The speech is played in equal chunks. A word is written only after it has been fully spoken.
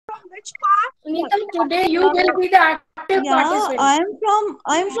Sunita, today you will be the active Yeah, participant.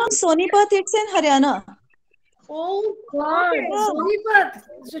 I'm from Sonipat. It's in Haryana. Oh God, Yeah, Sonipat.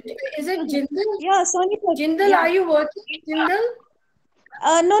 So, is it Jindal? yeah, Sonipat. Jindal, Yeah. are you working? Jindal?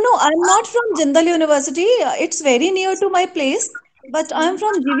 No, I'm not from Jindal University. It's very near to my place, but I'm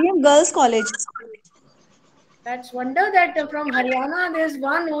from GVM Girls College. That's wonder that from Haryana there's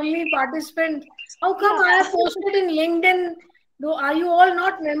one only participant. How come Yeah. I have posted in LinkedIn? Do are you all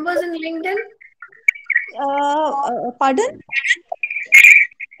not members in LinkedIn? Pardon?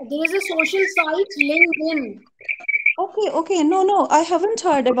 There is a social site, LinkedIn. Okay. No, I haven't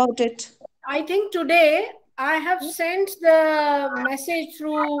heard about it. I think today I have sent the message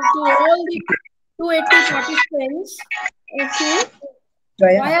through to all the 280 participants, okay,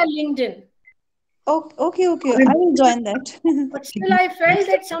 Joya. via LinkedIn. Okay. I will join that. But still, I felt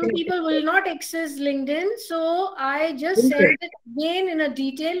that some people will not access LinkedIn, so I just sent it again in a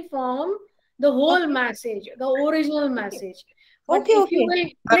detailed form, the whole Okay, message, the original okay, message. But if you okay. will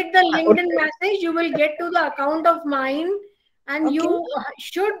click the LinkedIn message, you will get to the account of mine, and Okay. you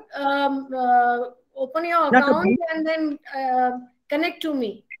should open your Not a account and then connect to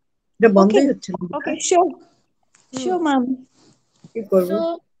me. Okay. হচ্ছে না Okay, sure. Hmm. Sure, ma'am. কি করবো So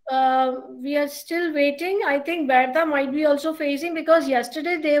we are still waiting. I think Berta might be also facing because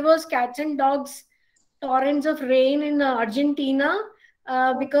yesterday there was cats and dogs torrents of rain in Argentina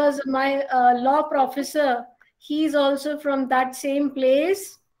because my law professor, he's also from that same place,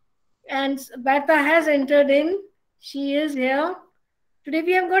 and Berta has entered in. She is here. Today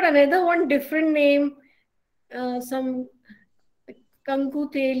we have got another one different name, some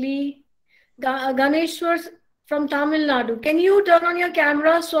Kankuteli, Ganeshwar from Tamil Nadu. Can you turn on your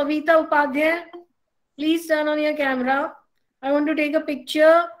camera, Swavita Upadhyay? Please turn on your camera. I want to take a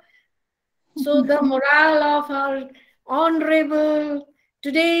picture. So the morale of our honorable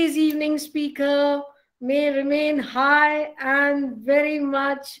today's evening speaker may remain high and very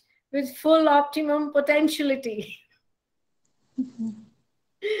much with full optimum potentiality.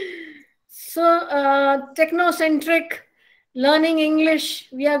 So technocentric learning English,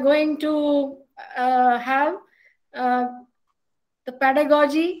 we are going to have uh, the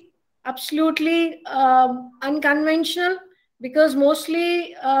pedagogy absolutely unconventional because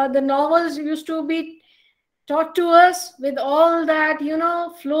mostly the novels used to be taught to us with all that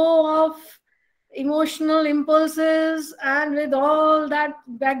flow of emotional impulses and with all that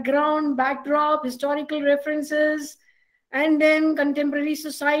background backdrop historical references and then contemporary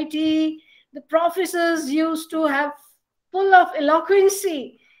society. The professors used to have full of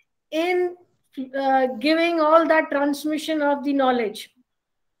eloquency in giving all that transmission of the knowledge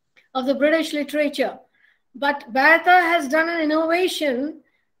of the British literature. But Bertha has done an innovation,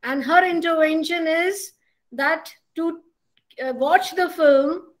 and her intervention is that to watch the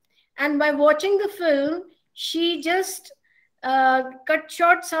film, and by watching the film, she just cut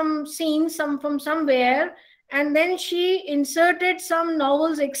short some scenes, some from somewhere, and then she inserted some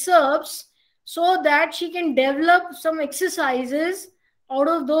novels excerpts so that she can develop some exercises out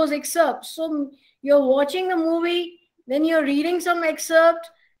of those excerpts. So you're watching the movie, then you're reading some excerpt,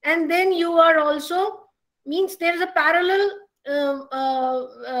 and then you are also means there is a parallel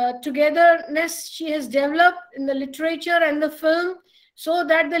togetherness she has developed in the literature and the film so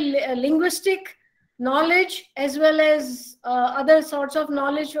that the linguistic knowledge as well as other sorts of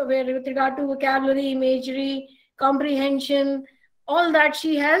knowledge with regard to vocabulary imagery comprehension all that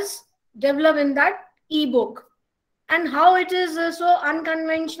she has developed in that ebook and how it is so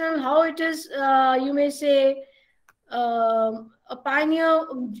unconventional how it is you may say a pioneer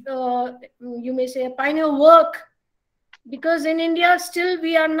you may say a pioneer work because in India still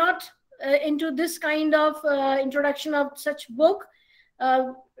we are not into this kind of introduction of such book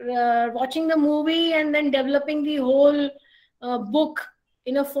watching the movie and then developing the whole book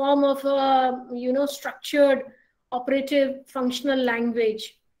in a form of structured operative functional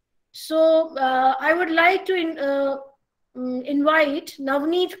language. So I would like to invite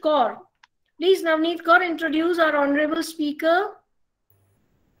Navneet Kaur. Please, Navneet Kaur, introduce our honorable speaker.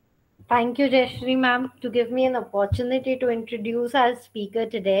 Thank you, Jayashree ma'am, to give me an opportunity to introduce our speaker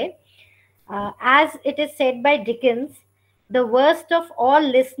today. As it is said by Dickens, the worst of all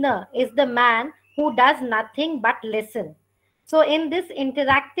listener is the man who does nothing but listen. So in this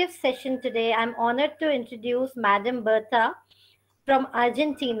interactive session today, I'm honored to introduce Madam Berta from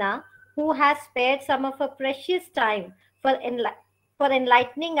Argentina, who has spared some of her precious time for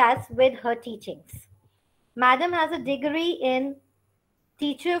enlightening us with her teachings. Madam has a degree in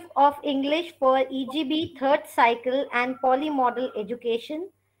Teacher of English for EGB third cycle and polymodal education,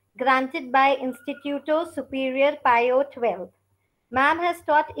 granted by Instituto Superior Pio XII. Ma'am has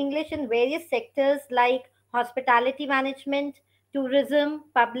taught English in various sectors like hospitality management, tourism,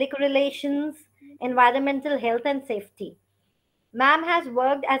 public relations, environmental health and safety. Ma'am has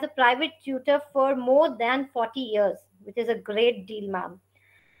worked as a private tutor for more than 40 years, which is a great deal, ma'am.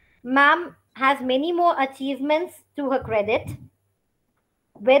 Ma'am has many more achievements to her credit.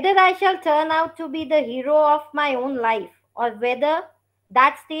 Whether I shall turn out to be the hero of my own life or whether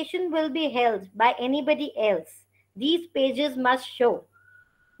that station will be held by anybody else, these pages must show.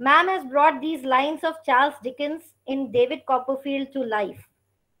 Ma'am has brought these lines of Charles Dickens in David Copperfield to life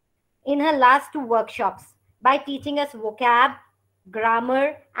in her last two workshops by teaching us vocab,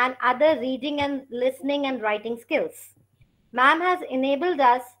 grammar, and other reading and listening and writing skills. Ma'am has enabled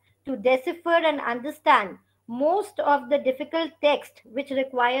us to decipher and understand most of the difficult text, which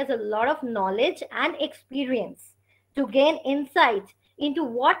requires a lot of knowledge and experience to gain insight into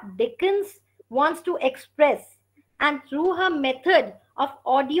what Dickens wants to express. And through her method of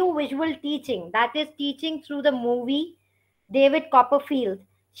audio visual teaching, that is, teaching through the movie David Copperfield,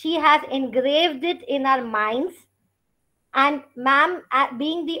 she has engraved it in our minds. And ma'am,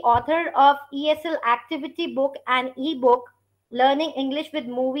 being the author of ESL activity book and ebook, Learning English with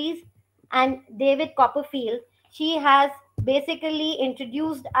Movies and David Copperfield, she has basically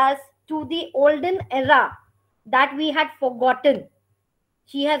introduced us to the olden era that we had forgotten.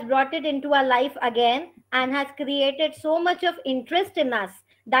 She has brought it into our life again and has created so much of interest in us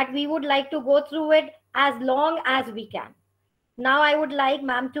that we would like to go through it as long as we can. Now I would like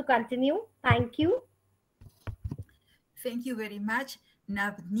ma'am to continue. Thank you. Thank you very much,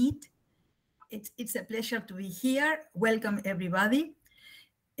 Navneet. It's a pleasure to be here. Welcome, everybody.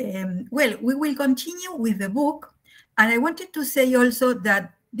 Well, we will continue with the book. And I wanted to say also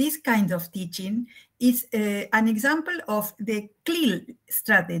that this kind of teaching is an example of the CLIL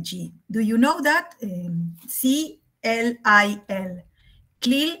strategy. Do you know that? C-L-I-L.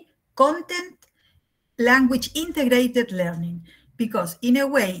 CLIL, Content Language Integrated Learning. Because in a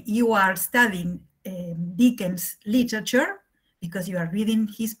way, you are studying Dickens literature, because you are reading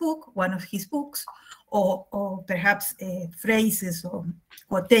his book, one of his books, or perhaps phrases or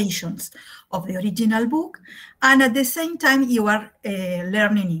quotations of the original book, and at the same time you are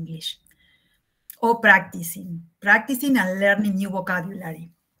learning English or practicing and learning new vocabulary.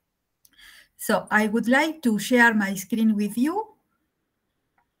 So I would like to share my screen with you.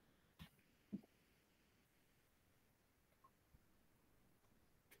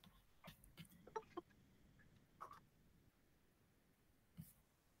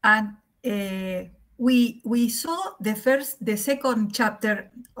 And we saw the second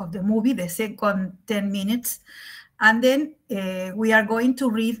chapter of the movie, the second 10 minutes, and then we are going to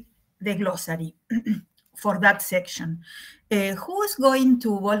read the glossary for that section. Who is going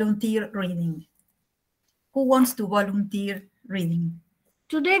to volunteer reading? Who wants to volunteer reading?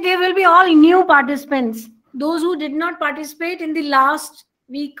 Today there will be all new participants, those who did not participate in the last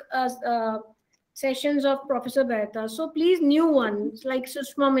week sessions of Professor Berta. So please, new ones like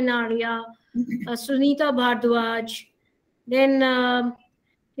Sushma Minaria, Sunita Bhardwaj. Then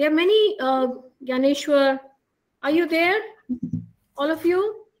there are many, Ganeshwar. Are you there? All of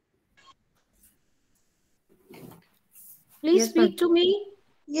you? Please Yes, speak to me.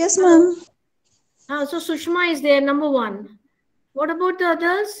 Yes, ma'am. So Sushma is there, number one. What about the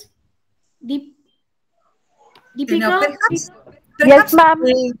others? Deepika? You know, perhaps Yes, ma'am.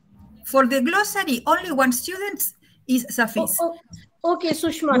 For the glossary, only one student is sufficient. Okay,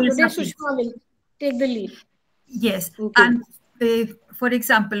 Sushma. Will Today suffice. Sushma will take the lead. Yes, Okay. and for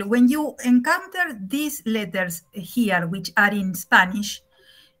example, when you encounter these letters here, which are in Spanish,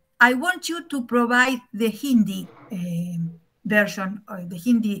 I want you to provide the Hindi version or the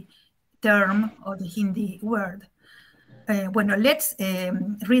Hindi term or the Hindi word. Bueno, let's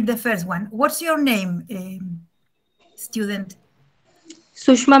read the first one. What's your name, student?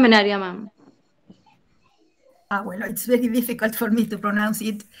 Sushma Minaria, ma'am. Well, it's very difficult for me to pronounce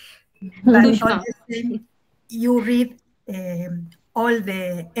it, but all the same, you read all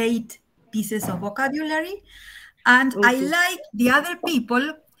the 8 pieces of vocabulary, and I like the other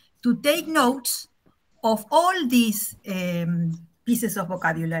people to take notes of all these pieces of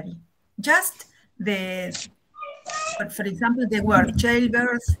vocabulary. Just for example, the word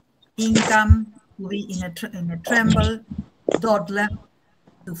childbirth, income, to be in a tremble, toddler,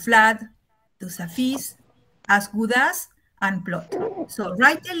 to flood, to suffice, as good as, and plot. So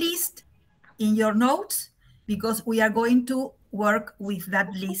write a list in your notes because we are going to work with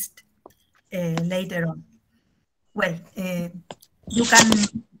that list later on. Well, you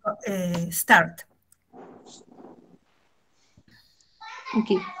can start.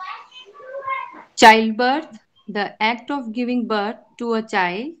 Okay. Childbirth, The act of giving birth to a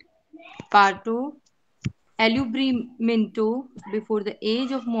child, parto, alubrimento, before the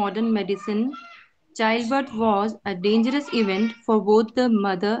age of modern medicine, childbirth was a dangerous event for both the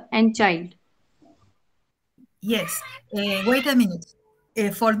mother and child. Yes, wait a minute.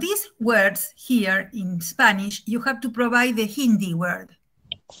 For these words here in Spanish, you have to provide the Hindi word.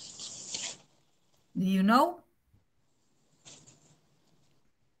 Do you know?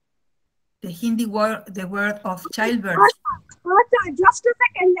 The Hindi word, the word of childbirth. Just a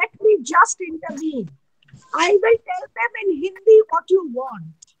second, let me just intervene. I will tell them in Hindi what you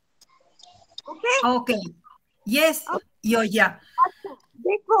want. Okay? Okay. Yes, Joya.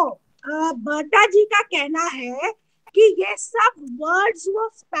 देखो, Berta जी का कहना है कि ये सब words वो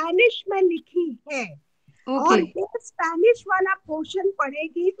Spanish में लिखी है और ये स्पेनिश वाला पोर्शन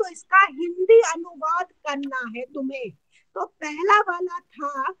पढ़ेगी तो इसका हिंदी अनुवाद करना है तुम्हें। तो पहला वाला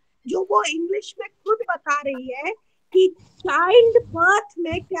था जो वो इंग्लिश में खुद बता रही है कि चाइल्ड बर्थ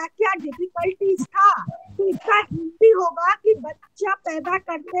में क्या क्या डिफिकल्टीज था, तो इसका हिंदी होगा कि बच्चा पैदा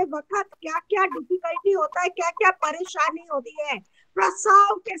करते वक्त क्या क्या डिफिकल्टी होता है, क्या क्या परेशानी होती है,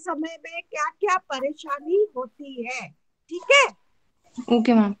 प्रसव के समय में क्या क्या परेशानी होती है। ठीक है?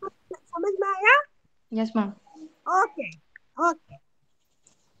 ओके मैम, समझ में आया? Yes ma'am. Okay okay.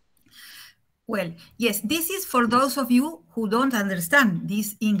 Well, yes, this is for those of you who don't understand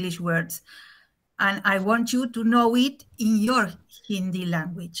these English words. And I want you to know it in your Hindi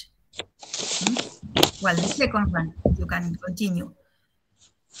language. Well, the second one, you can continue.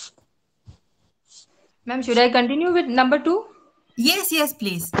 Ma'am, should I continue with number 2? Yes, yes,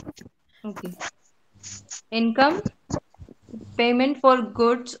 please. Okay. Income, payment for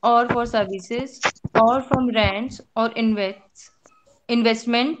goods or for services, or from rents or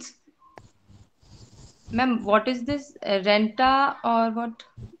investments. Ma'am, what is this? Renta or what?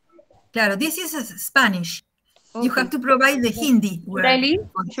 Claro, this is Spanish. Okay. You have to provide the Hindi word.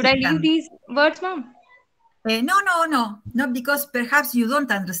 Should I leave these words, ma'am? No, not because perhaps you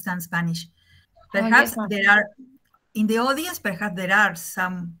don't understand Spanish. Perhaps yes, there are, in the audience, perhaps there are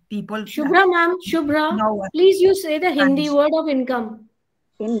some people. Shubhra, ma'am, Shubhra, please you say the Hindi word of income.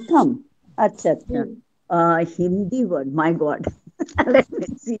 Income. Acha. Hindi word, my God. Let me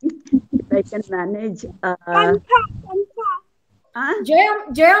see if I can manage.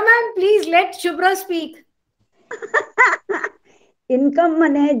 Jaya ma'am, please let Shubhra speak. Income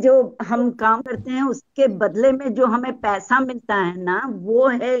मने जो हम काम करते हैं उसके बदले में जो हमें पैसा मिलता है ना, वो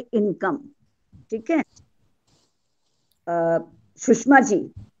है इनकम। ठीक है सुषमा जी?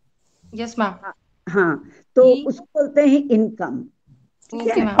 Yes ma'am. हाँ, तो उसको बोलते हैं इनकम। ठीक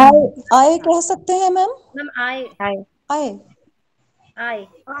है? आय कह सकते हैं मैम? मैम आय आय आय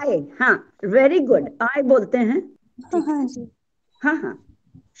आय, हाँ, वेरी गुड, आय बोलते हैं। हाँ जी, हाँ,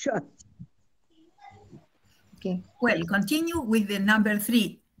 sure. Okay. Well, continue with the number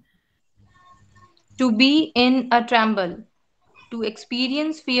 3. To be in a tremble, to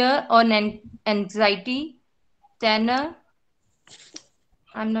experience fear or anxiety. Tenor.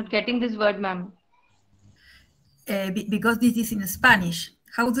 I'm not getting this word, ma'am. Because this is in Spanish.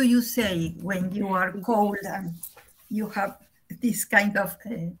 How do you say when you are cold and you have this kind of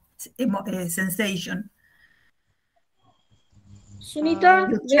sensation? Sunita,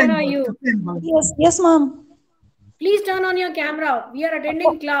 where are you? Yes, ma'am. Please turn on your camera. We are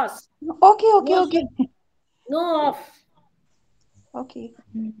attending class. Okay. No off. Okay.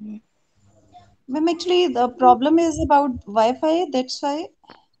 Ma'am, actually, the problem is about Wi-Fi. That's why.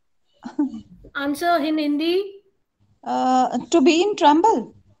 Answer in Hindi. To be in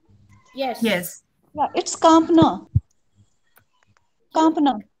tremble. Yes. Yes. Yeah, it's kampna.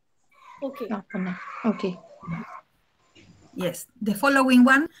 Kampna. Okay. Kampna. Okay. Yes. The following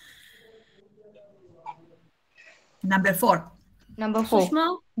one. Number 4. Number 4.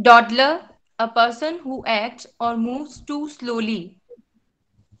 Sushma? Dawdler, a person who acts or moves too slowly.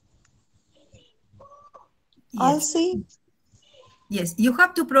 I'll see. Yes, you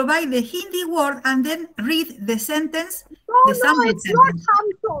have to provide the Hindi word and then read the sentence. No, it's not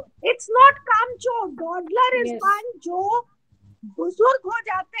kamchor. It's not kamchor. Dawdler is one जो बुजुर्ग हो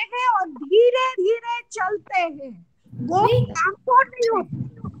जाते हैं और धीरे धीरे चलते हैं, वो kamchor नहीं होता।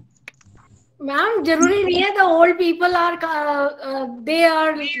 Ma'am, जरूरी नहीं है. The old people are, they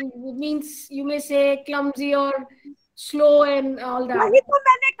are, means you may say clumsy or slow and all that. वही तो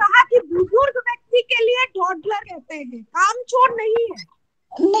मैंने कहा कि बुजुर्ग व्यक्ति के लिए डॉडलर कहते हैं, कामचोर नहीं है।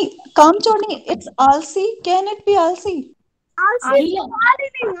 नहीं, कामचोर नहीं, it's आलसी. Can it be आलसी? आलसी सवाल ही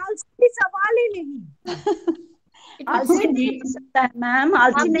नहीं, आलसी सवाल ही नहीं। आलसी नहीं हो सकता है मैम,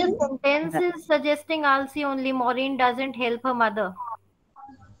 आलसी नहीं। The sentence is suggesting आलसी only. Maureen doesn't help her mother.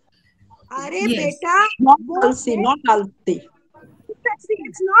 अरे Yes. बेटा, Not Alsi, not Alsi.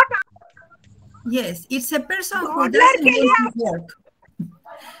 it's not. Yes, it's a person who Toddler doesn't के लिए want to work.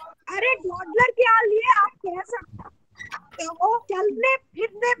 अरे टॉडलर के लिए आप कह सकते हो चलने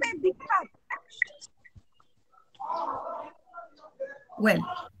फिरने में दिक्कत. Well,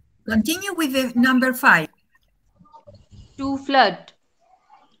 continue with the number 5. To flood.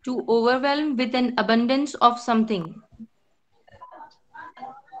 To overwhelm with an abundance of something.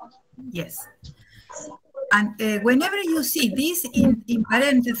 Yes. And whenever you see this in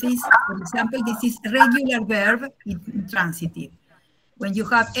parentheses, for example, this is regular verb in transitive. When you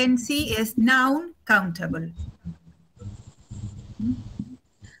have NC, is noun countable.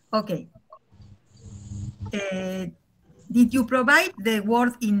 Okay. Did you provide the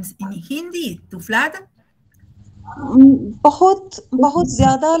word in Hindi to flood? बहुत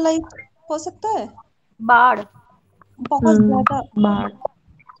ज्यादा like हो सकता है. बाढ़. बहुत ज्यादा. बाढ़.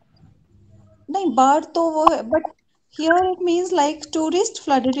 नहीं, बाढ़ तो वो है, but here it means like tourist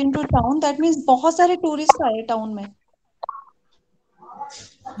flooded into town. That means बहुत सारे tourist आए टाउन में.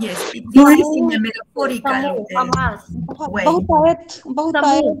 Yes, this is in a metaphorical way. बहुत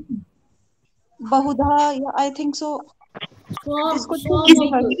आयत, बहुधा, yeah, I think so. इसको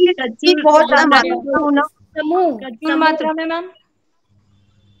मात्रा में ma'am.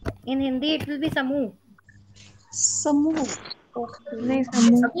 In Hindi it will be समूह. समूह.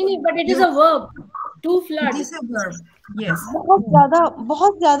 नहीं, but it is a verb. To flood. It is a verb. Yes.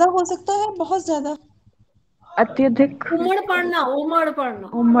 बहुत ज्यादा हो सकता है, बहुत ज्यादा. अत्यधिक. उमड़ पड़ना.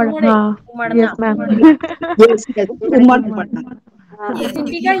 Yes, ma'am. Yes, umad padna. Yes,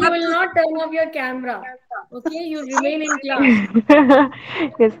 Cynthia, you will not turn off your camera. Okay, you remain in class.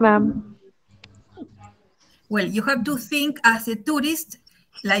 Yes, ma'am. Well, you have to think as a tourist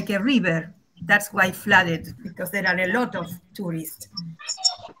like a river. That's why flooded, because there are a lot of tourists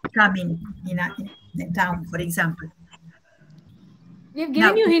coming in a town, for example. We've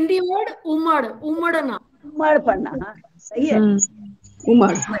given you Hindi word umadana. umad padna. सही है.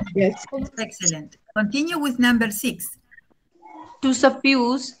 Umad. Yes. Excellent. Continue with number 6. To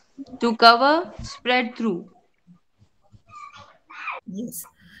suffuse, to cover, spread through. Yes.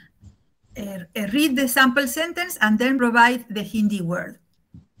 Read the sample sentence and then provide the Hindi word.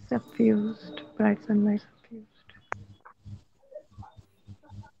 Suffused, bright sunlight suffused.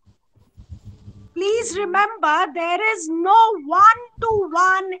 Please remember, there is no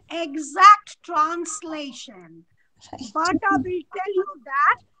one-to-one exact translation. But I will tell you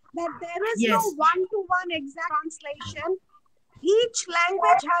that there is no one-to-one exact translation. Each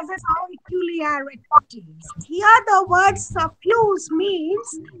language has its own peculiarities. Here the word suffuse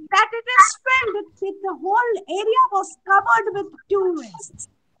means that it is filled with the whole area was covered with tourists.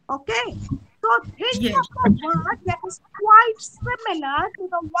 Okay? So think of a word that is quite similar to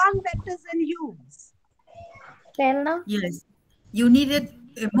the one that is in use. Yes. You needed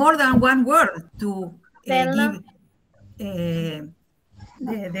more than one word to give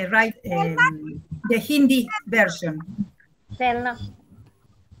the right, the Hindi version.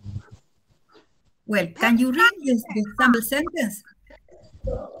 Well, can you read the sample sentence?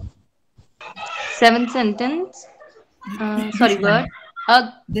 7th sentence. Sorry, word.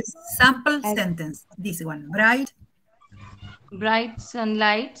 The sample sentence. This one. Bright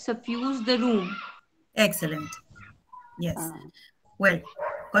sunlight suffused the room. Excellent. Yes. Well,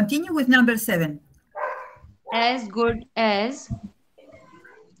 continue with number 7. As good as,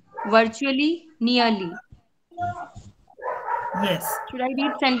 virtually, nearly. Yes. Should I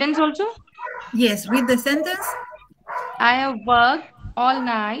read sentence also? Yes, read the sentence. I have worked all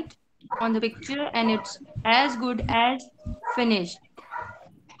night on the picture and it's as good as finished.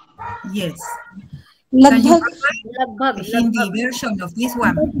 Yes. लगभग Hindi version of this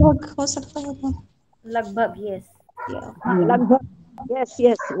one. लगभग हो सकता है. लगभग, yes. Yeah. Lagbhag.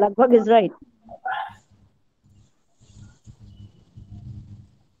 Yes. Lagbhag is right.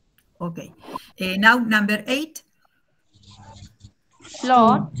 Okay. Now number 8.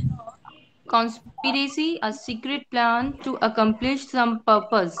 Plot, conspiracy, a secret plan to accomplish some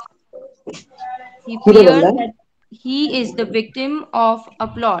purpose. He fears that he is the victim of a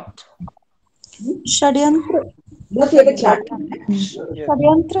plot. षड्यंत्र.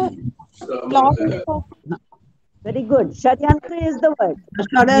 Plot. Very good. Shadyantra is the word.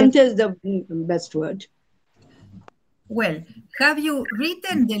 Shadyantra is the best word. Well, have you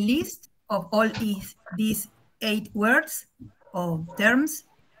written the list of all these 8 words or terms?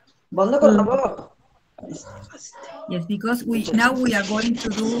 Yes, because now we are going to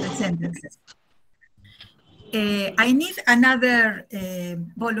do the sentences. I need another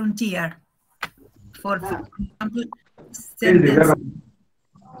volunteer for example, sentence.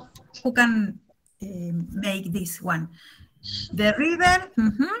 who can make this one? The river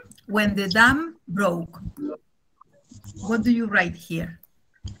when the dam broke. What do you write here?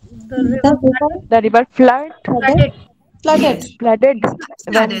 The river flooded. Yes. Flooded when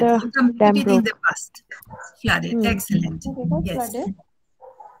Flooded. the You can dam put it in broke. the past. Flooded. Excellent. Yes.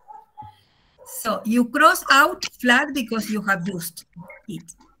 So you cross out flood because you have used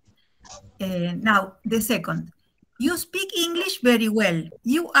it. Now, the second. You speak English very well.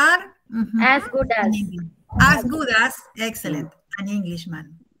 You are As good as. As good as, excellent, an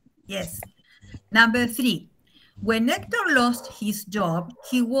Englishman. Yes. Number 3. When Hector lost his job,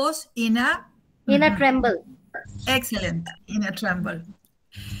 he was in a tremble. Excellent, in a tremble.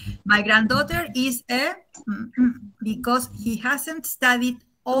 My granddaughter is a because he hasn't studied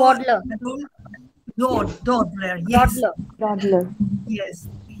all. Dawdler. Yes. Toddler. Yes,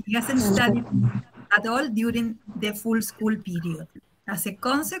 he hasn't studied at all during the full school period. As a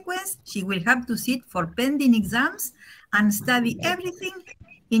consequence, she will have to sit for pending exams and study everything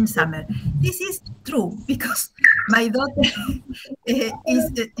in summer. This is true because my daughter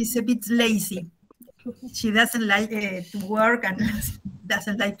is a bit lazy. She doesn't like to work and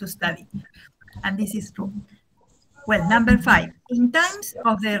doesn't like to study. And this is true. Well, number 5. In times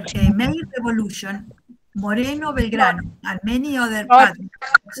of the May Revolution, Moreno Belgrano and many other patriots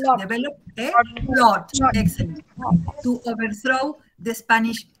developed a plot, excellent, to overthrow the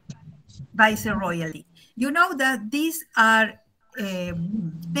Spanish viceroyalty. You know that these are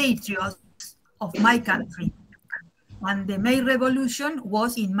patriots of my country, and the May Revolution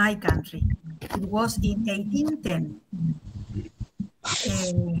was in my country. It was in 1810.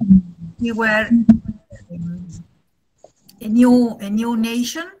 We were a new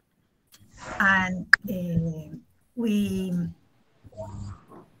nation, and we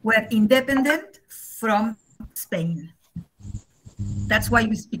were independent from Spain. That's why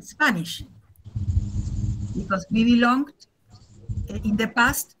we speak Spanish, because we belonged in the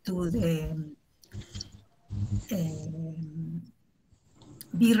past to the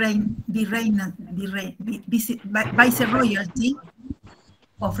viceroyalty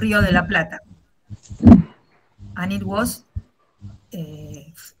of Rio de la Plata, and it was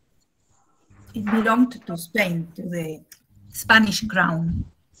it belonged to Spain, to the Spanish crown.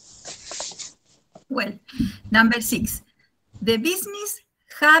 Well, number 6, the business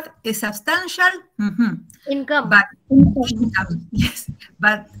had a substantial income. Yes,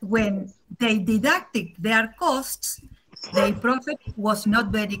 but when they deducted their costs, their profit was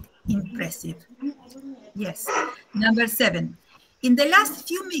not very impressive. Yes. Number 7, in the last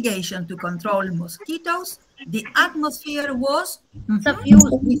fumigation to control mosquitoes, the atmosphere was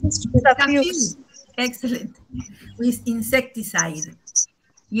suffused. Excellent. With insecticide.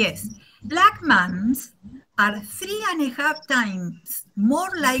 Yes. Black mams are 3.5 times more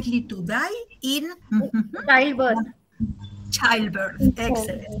likely to die in childbirth.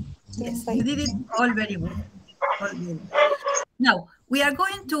 Excellent. Yes, you did it all very well. Now, we are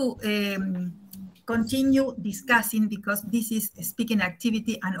going to continue discussing, because this is a speaking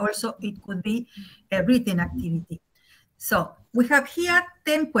activity and also it could be a written activity. So we have here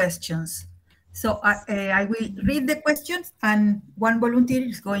 10 questions. So I will read the questions and one volunteer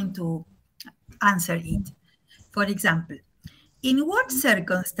is going to answer it. For example, in what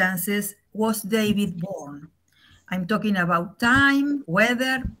circumstances was David born? I'm talking about time,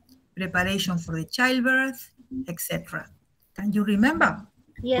 weather, preparation for the childbirth, etc. Can you remember?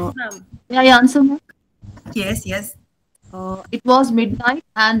 Yes, ma'am. May I answer, ma'am? Yes, yes. It was midnight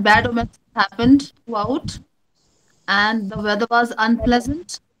and bad omens happened throughout, and the weather was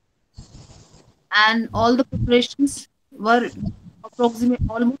unpleasant, and all the preparations were approximately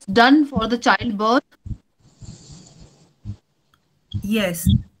almost done for the childbirth. Yes.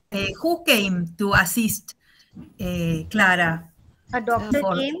 Who came to assist Clara? A doctor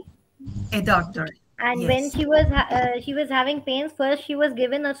came. A doctor. And yes. When she was having pains, first she was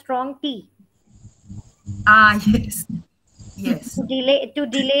given a strong tea. Ah, yes. Yes. To delay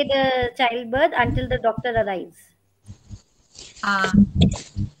the childbirth until the doctor arrives. Ah,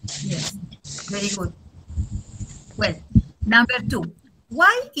 yes. Very good. Well, number 2.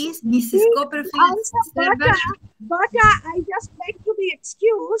 Why is Mrs. Copperfield? Berta, I just beg to be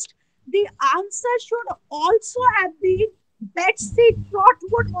excused. The answer should also have been Betsy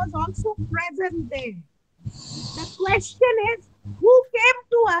Trotwood was also present there. The question is, who came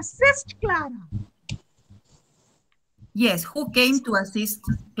to assist Clara? Yes, who came to assist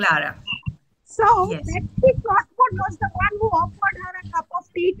Clara? So, yes. Betsy Trotwood was the one who offered her a cup of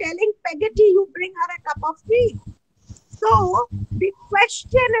tea, telling Peggotty, you bring her a cup of tea. So, the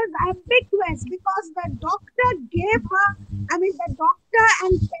question is ambiguous because the doctor gave her, the doctor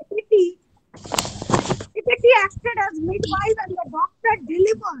and Peggotty midwife and the doctor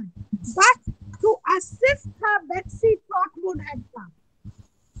delivered, but to assist her, Betsy thought would had come.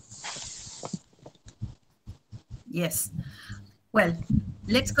 Yes. Well,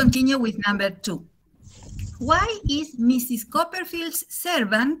 let's continue with number 2. Why is Mrs. Copperfield's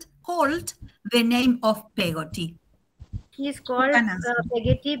servant called the name of Peggotty? She's called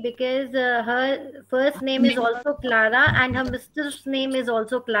Peggotty because her first name is also Clara and her mistress' name is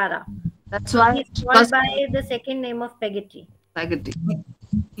also Clara. That's why she's called by the second name of Peggotty. Peggotty.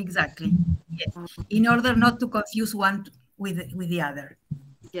 Exactly. Yes. In order not to confuse one with the other.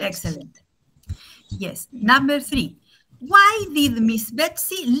 Yes. Excellent. Yes. Number 3. Why did Miss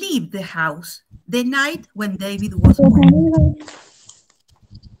Betsy leave the house the night when David was born?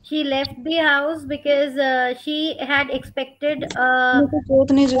 She left the house because she had expected a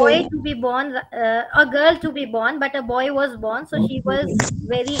boy to be born, a girl to be born, but a boy was born. So she was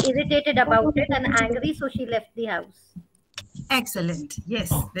very irritated about it and angry. So she left the house. Excellent.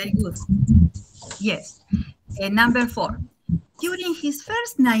 Yes, very good. Yes. Number 4. During his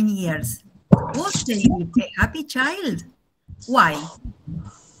first 9 years, was David a happy child? Why?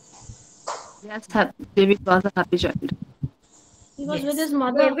 Yes, David was a happy child. He was with his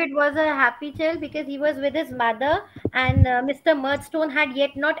mother. David was a happy child because he was with his mother and Mr. Murdstone had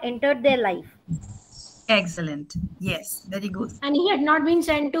yet not entered their life. Excellent. Yes, very good. And he had not been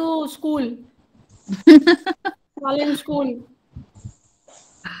sent to school. College school.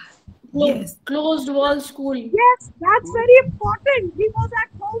 Yes. Closed wall school. Yes, that's very important. He was at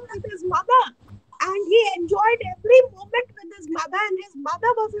home with his mother and he enjoyed every moment with his mother and his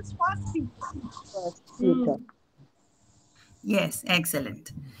mother was his first teacher. Yes,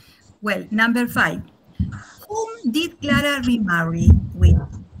 excellent. Well, number 5. Whom did Clara remarry with?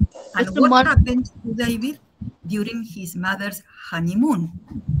 And what happened to David during his mother's honeymoon?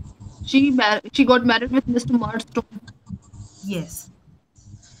 She got married with Mr. Murdstone. Yes.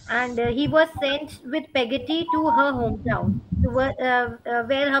 And he was sent with Peggotty to her hometown, to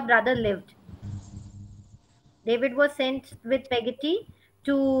where her brother lived. David was sent with Peggotty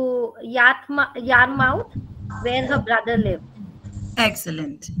to Yarmouth, where her brother lived.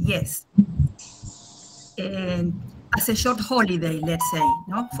 Excellent. Yes. And as a short holiday, let's say,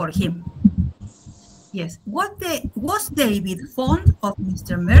 no, for him. Yes. Was David fond of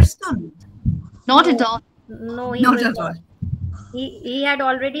Mr. Murdstone? Not at all. No, he Not was at not. all. He had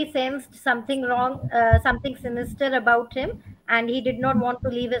already sensed something wrong, something sinister about him, and he did not want to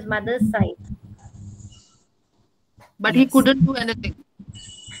leave his mother's side. But he couldn't do anything.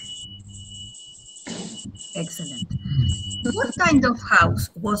 Excellent. What kind of house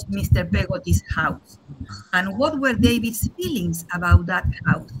was Mr. Peggotty's house? And what were David's feelings about that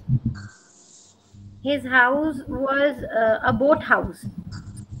house? His house was a boat house.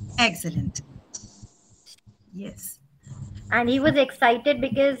 Excellent. Yes. And he was excited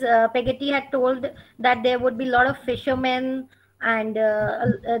because Peggotty had told that there would be a lot of fishermen and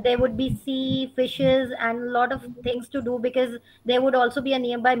there would be sea fishes and a lot of things to do because there would also be a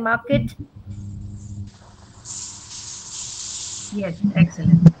nearby market. Yes,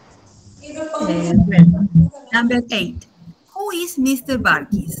 excellent. Well, number 8. Who is Mr.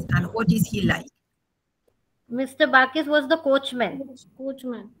 Barkis and what is he like? Mr. Barkis was the coachman.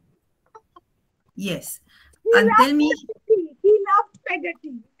 Yes. And tell me. He loved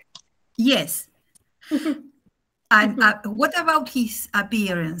Peggotty. Yes. And what about his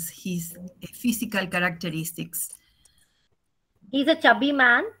appearance, his physical characteristics? He's a chubby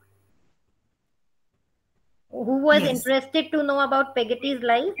man who was interested to know about Peggotty's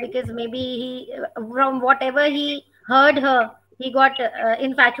life because maybe he, from whatever he heard her, he got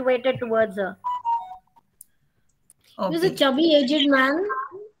infatuated towards her. Okay. He was a chubby, aged man,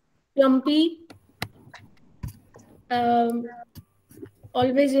 plumpy,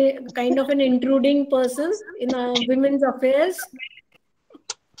 always a kind of an intruding person in women's affairs.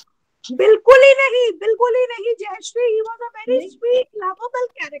 बिल्कुल ही नहीं Jayashree. He was a very sweet, lovable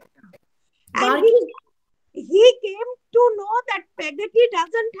character. And he came to know that Peggotty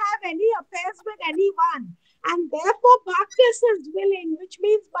doesn't have any affairs with anyone. And therefore Barkis is willing, which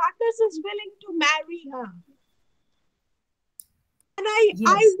means Barkis is willing to marry her. And I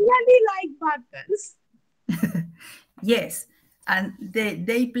really like Barkis. Yes. And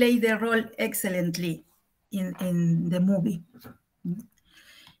they play their role excellently in the movie.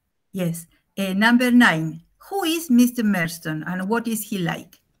 Yes. Number 9. Who is Mr. Murdstone and what is he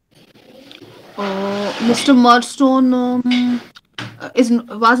like? Mr. Murdstone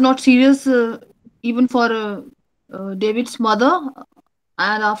was not serious even for David's mother.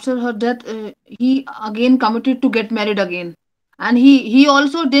 And after her death, he again committed to get married again. And he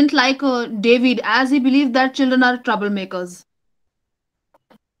also didn't like David, as he believed that children are troublemakers.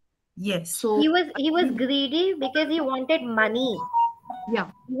 Yes. So he was greedy because he wanted money. yeah,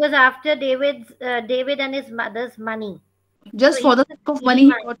 He was after David and his mother's money. just So for he the was sake of a money,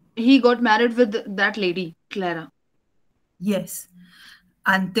 greedy man. he got married with that lady, Clara. Yes.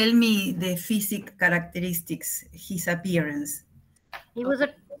 And tell me the physical characteristics, his appearance. He was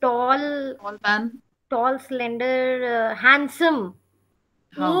a tall man, tall, slender, handsome.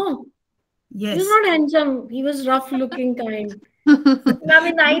 Oh, Yes. he was not handsome. He was rough looking kind. I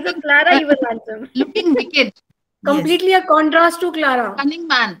mean, eyes of Clara, he was handsome. Looking wicked. Completely a contrast to Clara. Cunning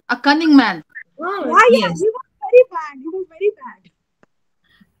man. A cunning man. Oh, Yeah, Yes. he was very bad. He was very bad.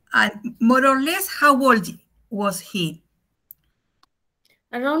 And more or less, how old was he?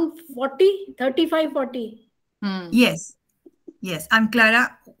 around 40, 35, 40. Yes. Yes. And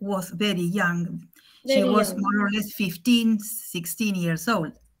Clara was very young. She Very was young. more or less 15, 16 years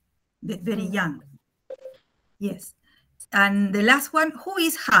old. Very young. Yes. And the last one, who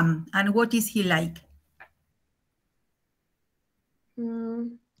is Ham and what is he like?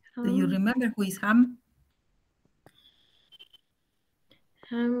 Do you remember who is Ham?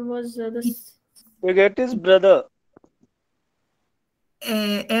 Ham was Spaghetti's brother.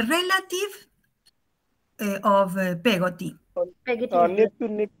 A relative of Peggotty.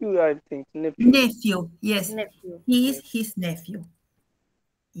 Nephew, I think. Nephew. Yes. Nephew. He is his nephew.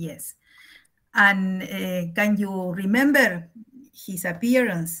 Yes. And can you remember his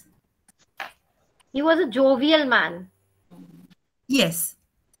appearance? He was a jovial man. Yes.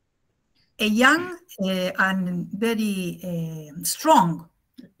 A young and very strong,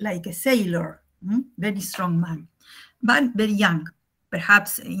 like a sailor, very strong man, but very young,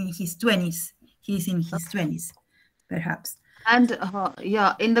 perhaps in his 20s. He's in his 20s, perhaps. And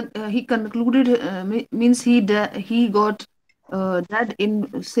yeah, in the he concluded means he got dead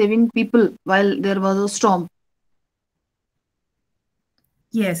in saving people while there was a storm.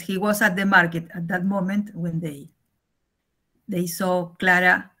 Yes, he was at the market at that moment when they saw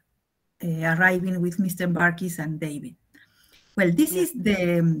Clara arriving with Mr. Barkis and David. Well, this is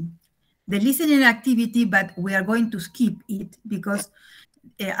the listening activity, but we are going to skip it because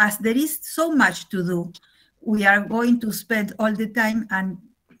as there is so much to do, we are going to spend all the time and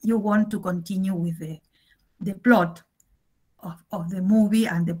you want to continue with the plot of the movie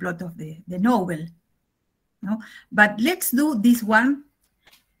and the plot of the novel. No? But let's do this one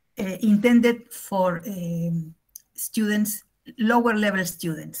intended for students, lower level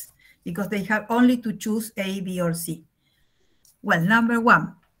students, because they have only to choose A, B, or C. Well, number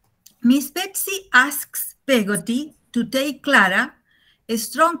one, Miss Betsy asks Peggotty to take Clara a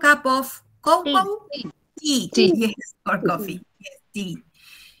strong cup of cocoa tea. Yes, or coffee. Yes, tea.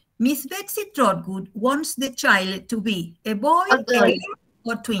 Miss Betsy Trotwood wants the child to be a boy, a girl,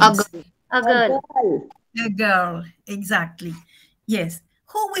 or twins. A girl. A girl, exactly. Yes.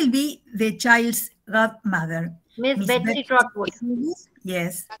 Who will be the child's godmother? Miss Betsy Trotwood.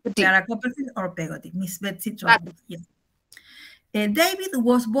 Yes. Clara Copperfield or Peggotty. Miss Betsy Trotwood. Yes. David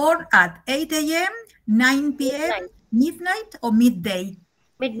was born at 8 a.m., 9 p.m., midnight, or midday?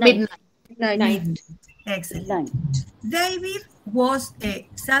 Midnight. Midnight. Excellent. David was a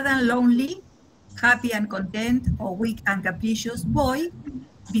sad and lonely, happy and content, or weak and capricious boy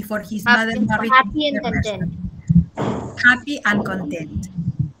before his mother married Happy and content. Happy and content.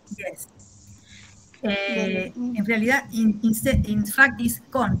 Yes. En realidad, in fact, is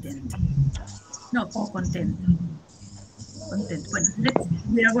content. No, content. Content. Bueno,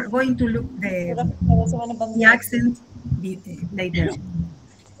 we are going to look the accent later.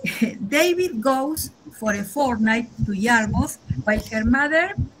 David goes for a fortnight to Yarmouth while her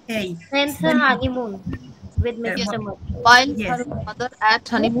mother spends her honeymoon with Mr. Murphy. While her mother at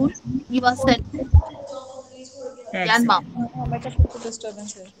honeymoon, he was sent to Myanmar.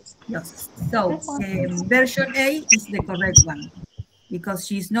 Yes. So version A is the correct one because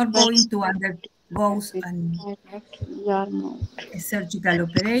she's not going to undergo a surgical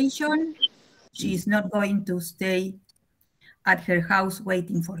operation. She's not going to stay at her house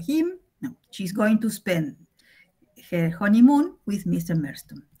waiting for him. No, she's going to spend her honeymoon with Mr.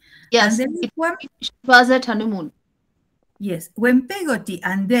 Merston. Yes, and it was at honeymoon. Yes, when Peggotty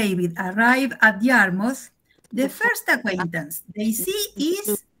and David arrive at Yarmouth, the first acquaintance they see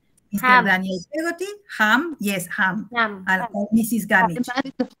is Mr. Ham. Daniel Peggotty, Ham, yes, Ham, Ham. and Mrs. Gummidge.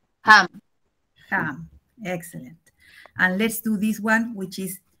 Ham. Ham, excellent. And let's do this one, which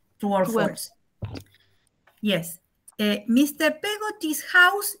is true or false. Yes, Mr. Peggotty's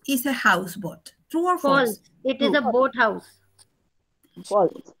house is a houseboat. True or false? False. It is a boathouse.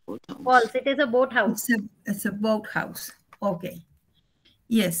 False. False. It is a boathouse. It's a boathouse. Okay.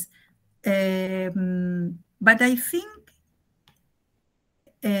 Yes. But I think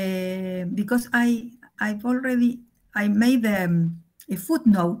because I made a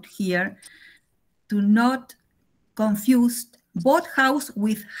footnote here to not confuse boat house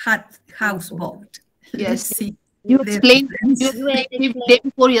with houseboat. Yes. Let's see. You explained day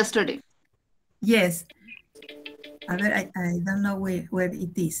before yesterday. Yes. I don't know where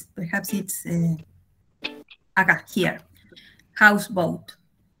it is. Perhaps it's here. Houseboat.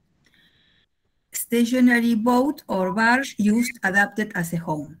 Stationary boat or barge used adapted as a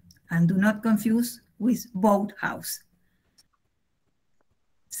home. And do not confuse with boat house.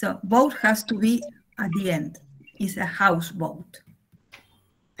 So boat has to be at the end. It's a houseboat.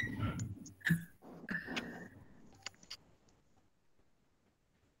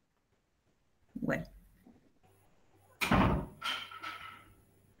 Well.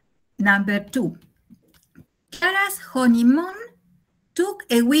 Number 2. Clara's honeymoon took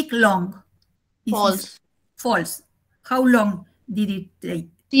a week long. False. False. How long did it take?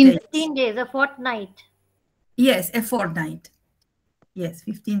 15 days, a fortnight. Yes, a fortnight. Yes,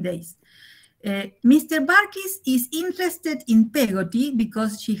 15 days. Mr. Barkis is interested in Peggotty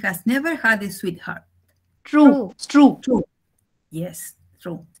because she has never had a sweetheart. True. It's true. True. Yes,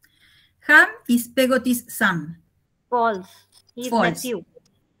 true. Ham is Peggotty's son. False. He's nephew.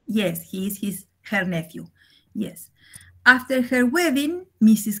 Yes, he is her nephew. Yes. After her wedding,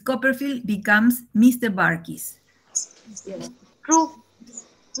 Mrs. Copperfield becomes Mr. Barkis. Yes. True.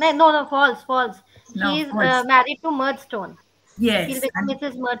 No, false. No, She's false. married to Murdstone. Yes. She'll become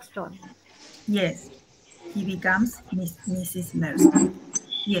Mrs. Murdstone. Yes. He becomes Mrs. Murdstone.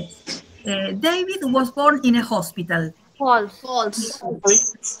 Yes. David was born in a hospital. False.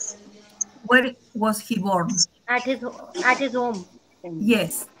 Where was he born? At his home.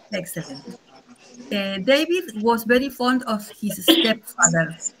 Yes, excellent. David was very fond of his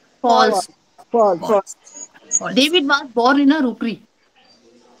stepfather. False. David was born in a rookery.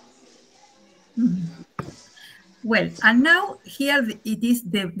 Well, and now here it is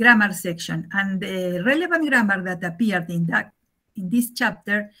the grammar section, and the relevant grammar that appeared in this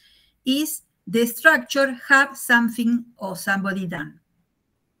chapter is the structure have something or somebody done.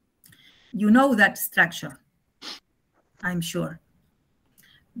 You know that structure, I'm sure.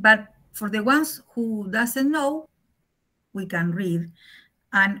 But for the ones who doesn't know, we can read.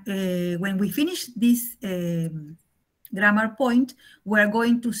 And when we finish this grammar point, we're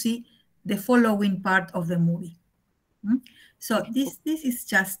going to see the following part of the movie. So this is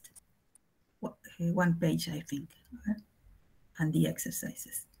just one page, I think, and the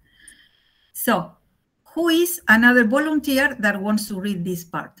exercises. So who is another volunteer that wants to read this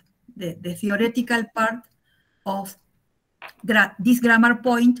part, the theoretical part of this grammar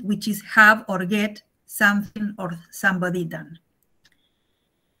point, which is have or get something or somebody done?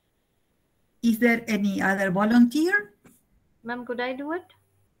 Is there any other volunteer? Ma'am, could I do it?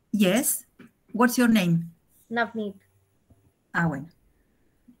 Yes. What's your name? Navneet. Bueno.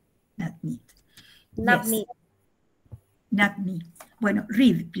 Navneet. Navneet. Yes. Navneet. Bueno,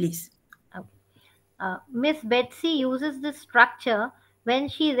 read, please. Okay. Miss Betsy uses this structure when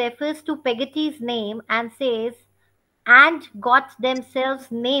she refers to Peggotty's name and says, and got themselves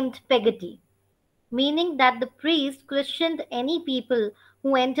named Peggotty, meaning that the priest christened any people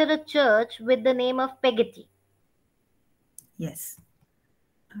who enter a church with the name of Peggotty. Yes.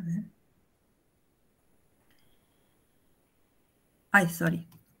 Sorry.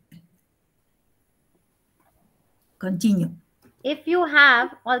 Continue. If you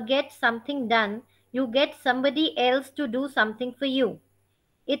have or get something done, you get somebody else to do something for you.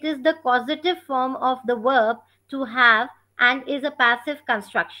 It is the causative form of the verb to have and is a passive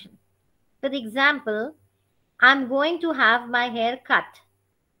construction. For example, I'm going to have my hair cut.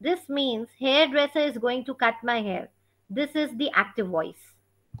 This means hairdresser is going to cut my hair. This is the active voice.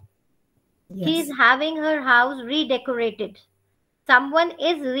 Yes. She is having her house redecorated. Someone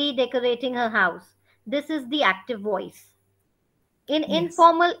is redecorating her house. This is the active voice. In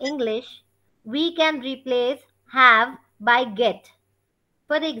informal English, we can replace have by get.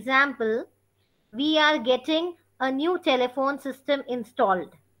 For example, we are getting a new telephone system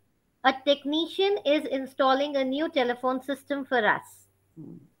installed. A technician is installing a new telephone system for us.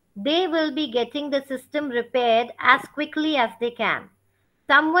 They will be getting the system repaired as quickly as they can.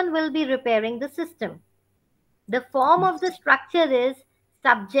 Someone will be repairing the system. The form of the structure is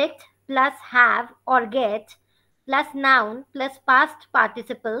subject plus have or get plus noun plus past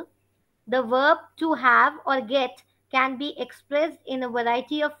participle. The verb to have or get can be expressed in a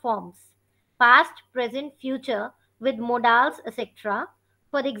variety of forms: past, present, future with modals, etc.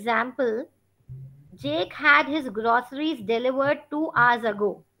 For example, Jake had his groceries delivered 2 hours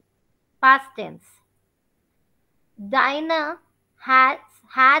ago. Past tense. Dinah has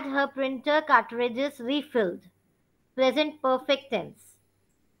had her printer cartridges refilled. Present perfect tense.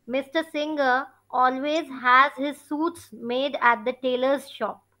 Mr. Singer always has his suits made at the tailor's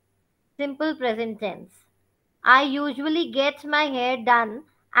shop. Simple present tense. I usually get my hair done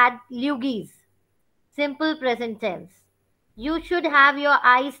at Lugie's. Simple present tense. You should have your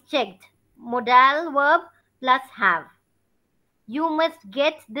eyes checked. Modal verb plus have. You must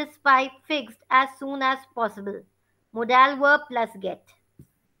get this pipe fixed as soon as possible. Modal verb plus get.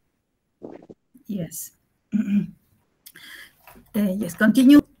 Yes. Yes,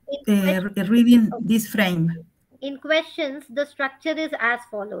 continue reading this frame. In questions, the structure is as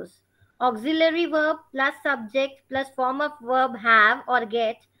follows. Auxiliary verb plus subject plus form of verb have or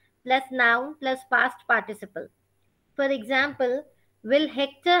get plus noun plus past participle. For example, will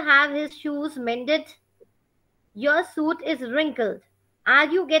Hector have his shoes mended? Your suit is wrinkled. Are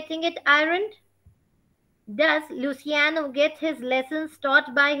you getting it ironed? Does Luciano get his lessons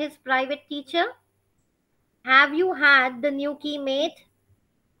taught by his private teacher? Have you had the new key made?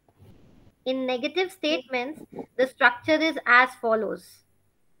 In negative statements, the structure is as follows.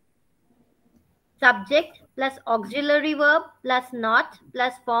 Subject plus auxiliary verb plus not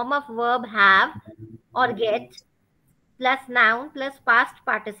plus form of verb have or get plus noun plus past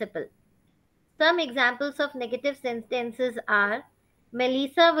participle. Some examples of negative sentences are: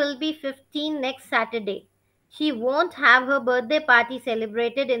 Melissa will be 15 next Saturday. She won't have her birthday party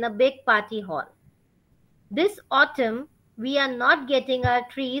celebrated in a big party hall. This autumn, we are not getting our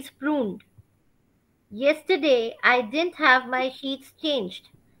trees pruned. Yesterday, I didn't have my sheets changed.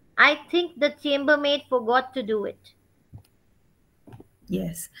 I think the chambermaid forgot to do it.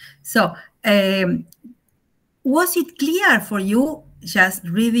 Yes. So, was it clear for you just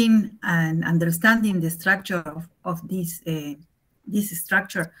reading and understanding the structure of this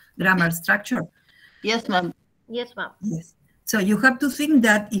structure, grammar structure? Yes, ma'am. Yes, ma'am. Yes. So you have to think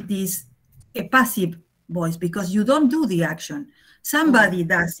that it is a passive voice because you don't do the action. Somebody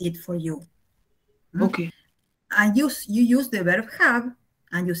does it for you. Okay. And you use the verb have,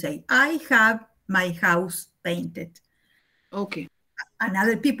 and you say, I have my house painted. Okay. And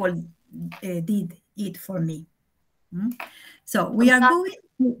other people did it for me. So we are going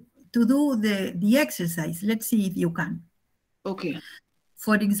to do the exercise. Let's see if you can. Okay.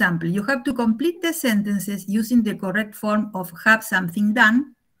 For example, you have to complete the sentences using the correct form of have something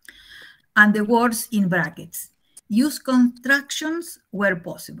done and the words in brackets. Use contractions where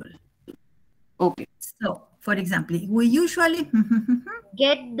possible. Okay. So, for example, we usually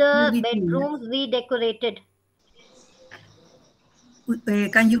get the bedrooms redecorated.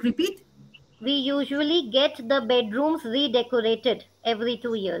 Can you repeat? We usually get the bedrooms redecorated every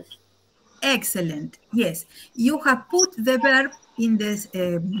 2 years. Excellent. Yes, you have put the verb in this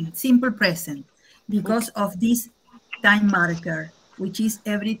simple present because of this time marker, which is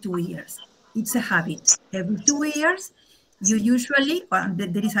every 2 years. It's a habit. Every 2 years, you usually,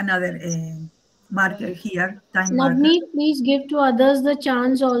 there is another marker here, time marker. Navneet, please give to others the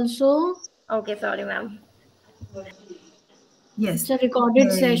chance also. Okay, sorry, ma'am. Yes. It's a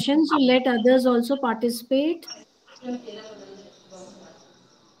recorded session, so let others also participate.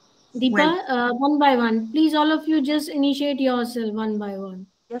 Deepa, one by one. Please, all of you, just initiate yourself one by one.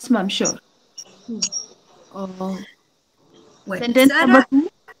 Yes, ma'am, sure. Sentence number 2.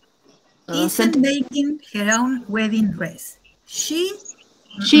 Isn't making her own wedding dress. She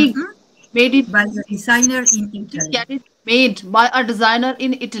made it by a designer in Italy. Get it made by a designer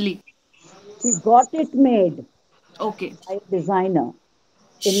in Italy. She got it made. Okay. By a designer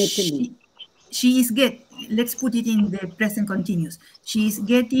in Italy. She is let's put it in the present continuous. She is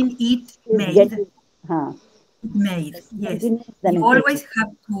getting it made. Made. Yes. You always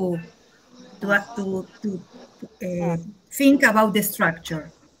have to think about the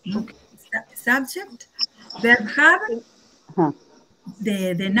structure. Okay. Subject, verb have,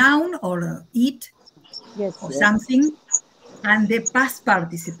 the noun or it, or something, and the past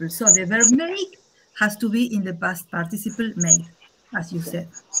participle. So the verb make has to be in the past participle made, as you said.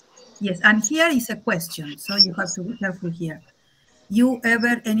 Yes, and here is a question, so you have to be careful here. You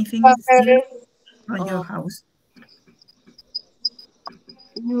ever anything steal from your house?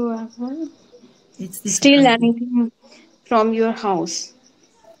 You ever it's steal anything from your house?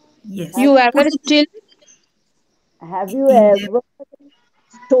 Yes. You ever steal? Have you ever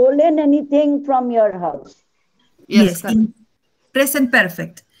stolen anything from your house? Yes, in present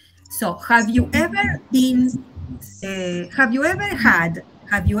perfect. So, have you ever had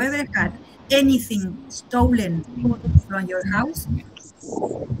anything stolen from your house?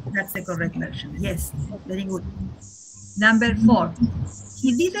 That's the correct version. Yes, very good. Number 4.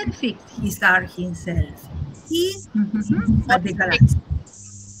 He didn't fix his car himself. He at the garage.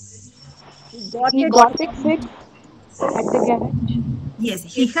 He got it fixed at the garage. Yes,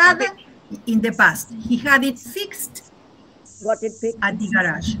 he had in the past. He had it fixed Got it fixed. at the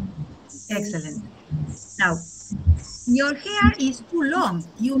garage. Excellent. Now, your hair is too long.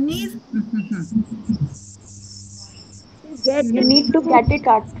 You need You need to get it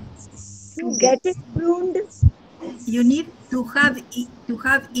cut. To get it pruned. You need to have it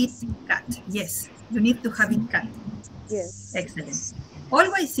cut. Yes, you need to have it cut. Yes. Excellent.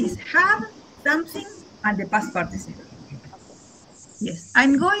 Always is have something and the past participle. Yes,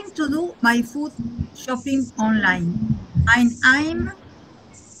 I'm going to do my food shopping online, and I'm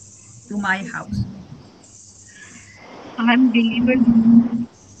to my house. I'm delivered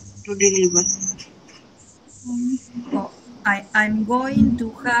to deliver. Oh, I'm going to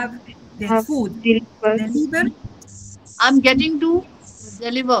have the food delivered. I'm getting to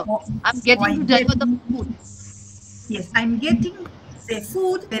deliver. I'm getting to deliver the food. Yes, I'm getting the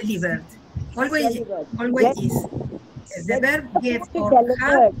food delivered. Always is. The verb get or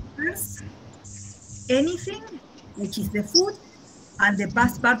have first anything, which is the food, and the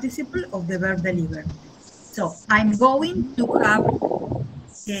past participle of the verb delivered. So I'm going to have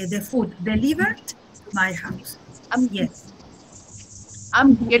the food delivered to my house. Yes.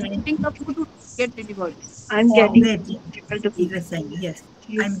 I'm getting the food to get delivered. I'm getting is the same. Yes.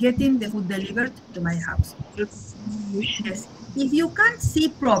 I'm getting the food delivered to my house. Yes. If you can't see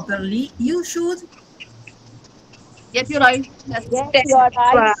properly, you should get your eyes tested. Your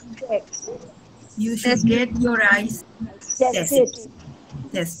eyes checked. You should get your eyes tested.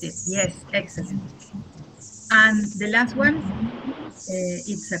 Tested. Yes, excellent. And the last one,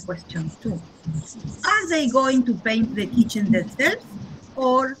 it's a question too. Are they going to paint the kitchen themselves,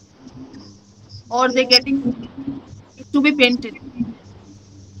 or they getting to be painted?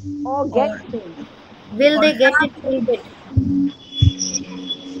 Or get painted. Will they get it painted?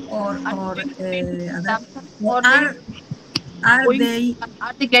 Or are they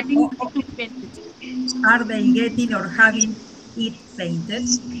getting to be painted? Are they getting or having it painted?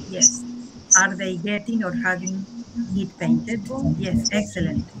 Yes. Are they getting or having it painted? Yes,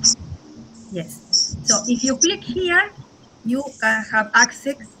 excellent. Yes. So if you click here, you can have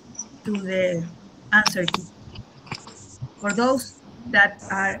access to the answer key. For those that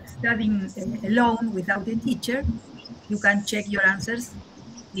are studying alone without a teacher, you can check your answers.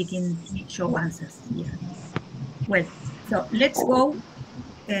 We can show answers here. Well, so let's go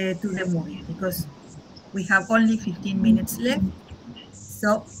to the movie because we have only 15 minutes left.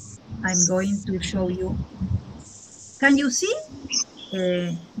 So I'm going to show you. Can you see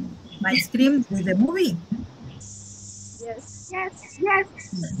my screen with the movie? Yes, yes, yes.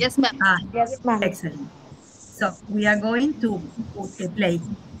 Yes, ma'am. Yes, ma'am. Excellent. So we are going to put a play.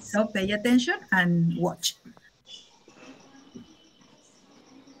 So pay attention and watch.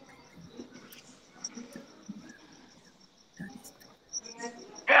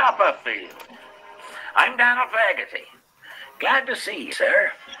 Copperfield. I'm Donald Fagerty. Glad to see you,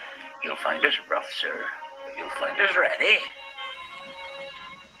 sir. You'll find us rough, sir. You'll find us ready.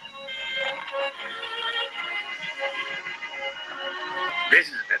 This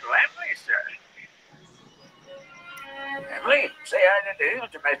is little Emily, sir. Emily, say hi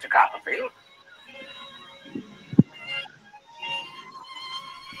to Mr. Copperfield.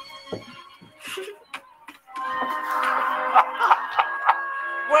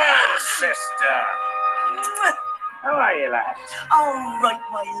 Well, sister. How are you, lad? All right,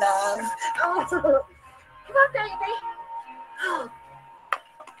 my love. Oh, come on, baby.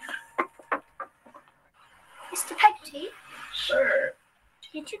 Mr. Peggotty? Sir?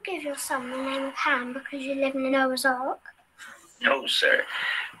 Did you give your son the name of Ham because you live in the Noah's Ark? No, sir.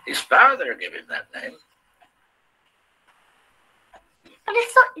 His father gave him that name. But I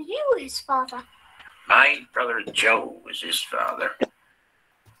thought you were his father. My brother Joe was his father.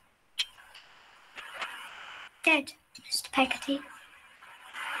 Dead, Mr. Peggotty.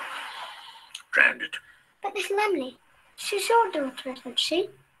 Drowned. But little Emily, she's your daughter, isn't she?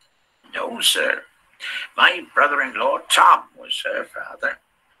 No, sir. My brother-in-law Tom was her father.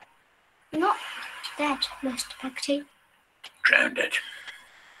 Not dead, Mr. Peggotty. Drowned.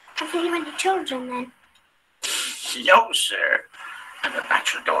 Have you any children then? No, sir. I'm a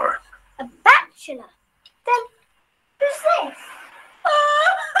bachelor. A bachelor? Then who's this?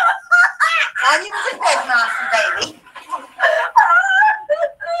 I knew it was a headmaster, baby.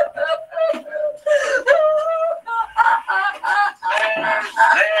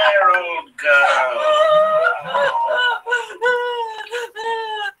 There, old girl.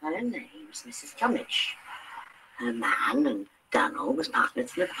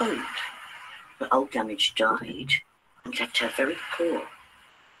 in a boat, but old Damage died and left her very poor.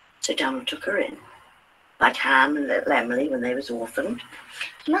 So Donald took her in, like Ham and little Emily when they was orphaned.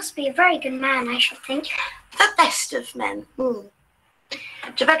 He must be a very good man, I should think. The best of men.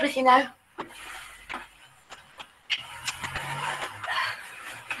 To bed with you now.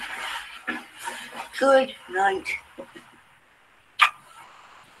 Good night.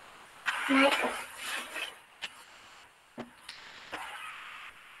 Night.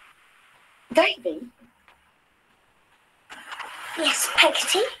 Davy? Yes,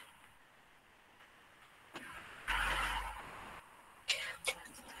 Peggotty?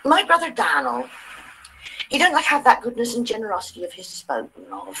 My brother Daniel, he don't like have that goodness and generosity of his spoken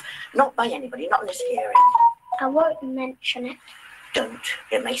of. Not by anybody, not in his hearing. I won't mention it. Don't.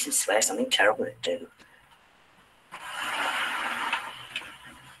 It makes him swear something terrible to do.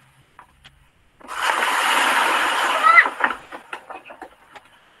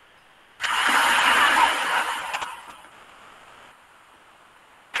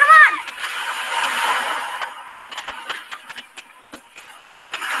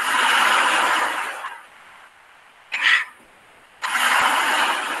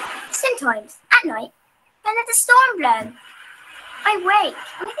 Sometimes, at night, when there's a storm blow, I wake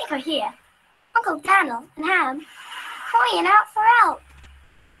and I think I hear Uncle Daniel and Ham crying out for help.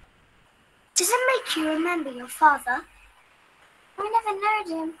 Does it make you remember your father? I never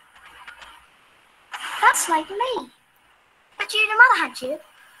knowed him. That's like me. But you and your mother had you.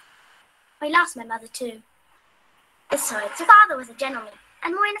 I lost my mother too. Besides, your father was a gentleman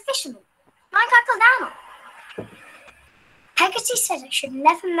and more a fisherman, like Uncle Daniel. Peggotty said I should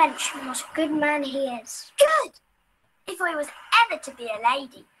never mention what a good man he is. Good! If I was ever to be a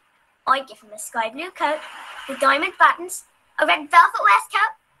lady, I'd give him a sky blue coat with diamond buttons, a red velvet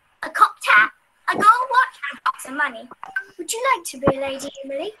waistcoat, a cocked hat, a gold watch, and a box of money. Would you like to be a lady,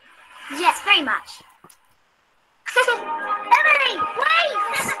 Emily? Yes, very much. Emily,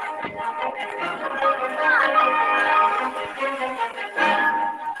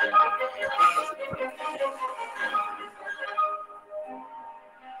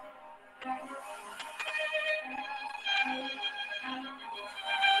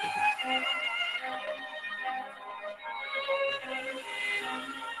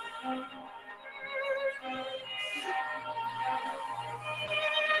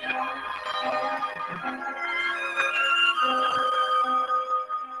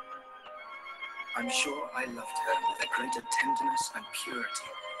 I'm sure I loved her with a greater tenderness and purity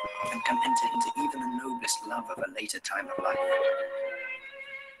than can enter into even the noblest love of a later time of life.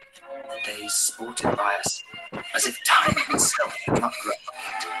 The days sported by us as if time himself had not grown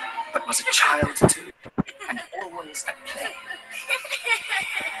up, but was a child too, and always at play.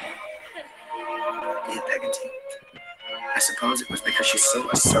 Dear Peggotty, I suppose it was because she saw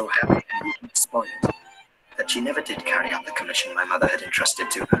us so happy and spoiled that she never did carry out the commission my mother had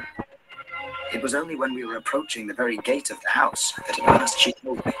entrusted to her. It was only when we were approaching the very gate of the house that at last she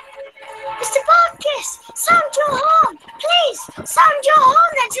told me. Mr. Barkis, sound your horn! Please, sound your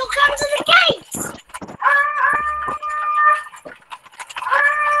horn that you'll come to the gates!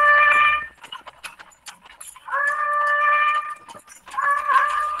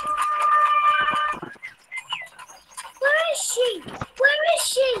 Where is she? Where is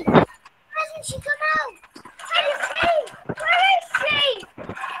she? Hasn't she come out? Peggotty! Where is she?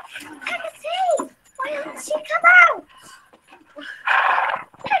 Peggotty! Why hasn't she come out?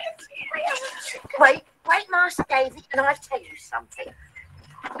 Wait, Master Davy, and I'll tell you something.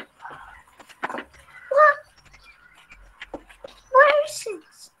 What? Where is she?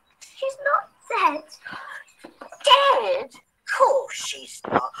 She's not dead. Dead? Of course she's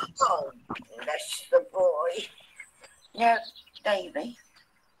not. Oh, bless the boy. Now, Davy,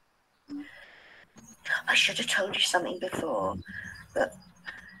 I should have told you something before, but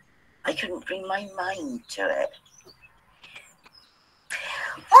I couldn't bring my mind to it.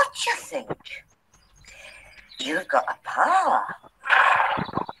 What do you think? You've got a pa.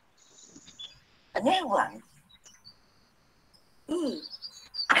 A new one.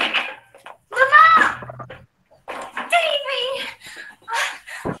 Mama! Davy!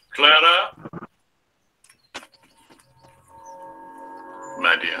 Clara?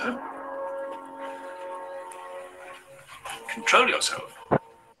 My dear. Control yourself.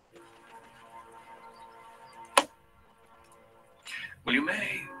 Well, you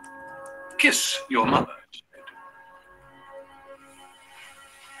may kiss your mother.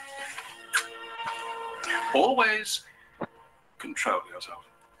 Always control yourself.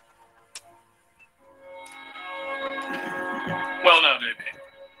 Well, now, Davy.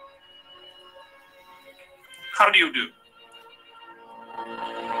 How do you do?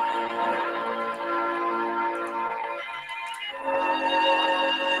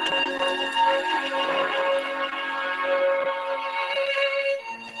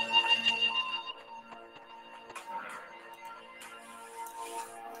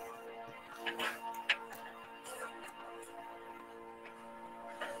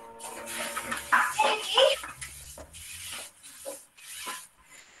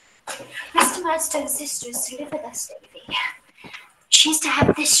 Mr. Murdstone's sister is to live with us, Davy. She's to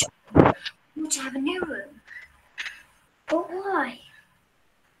have this room. You're to have a new room. But why?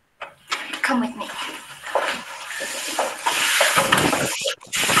 Come with me.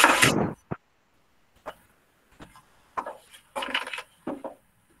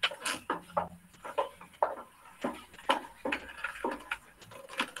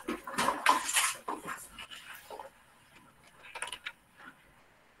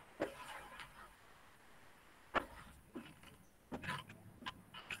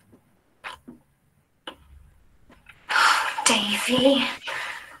 Davy.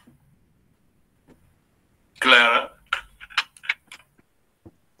 Clara?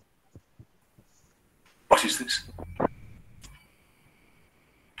 What is this?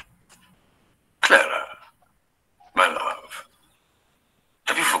 Clara, my love,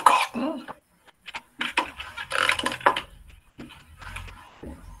 have you forgotten?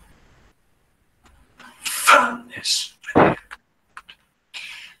 Firmness. I'm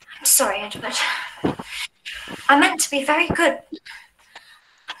sorry, Edward. I meant to be very good.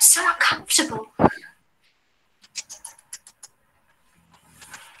 I'm so uncomfortable.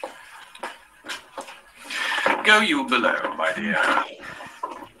 Go you below, my dear.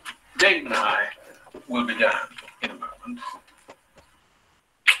 Dave and I will be down in a moment.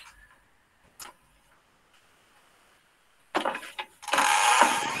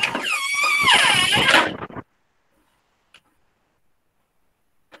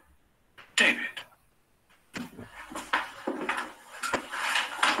 David.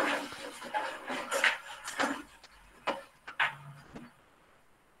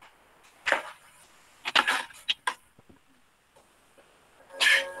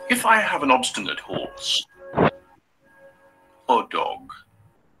 If I have an obstinate horse or dog,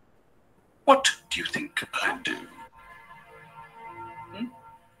 what do you think I'd do?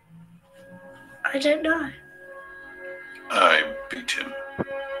 I don't know. I beat him.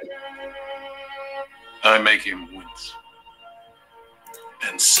 I make him wince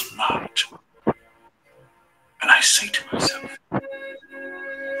and smart. And I say to myself,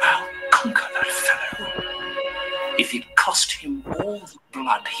 I'll conquer that fellow. If it cost him all the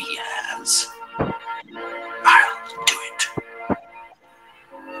blood he has, I'll do it.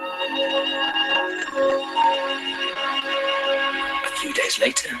 A few days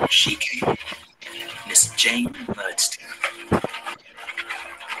later, she came. Miss Jane Murdstone.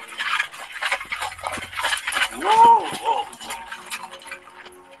 Whoa, whoa.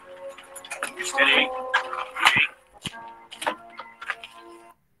 Steady.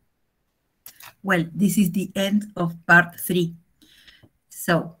 Well, this is the end of part 3.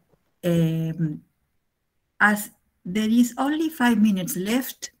 So, as there is only 5 minutes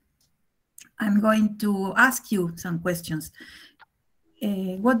left, I'm going to ask you some questions.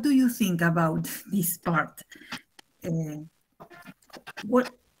 What do you think about this part? What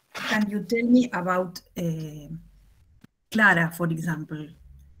can you tell me about Clara, for example?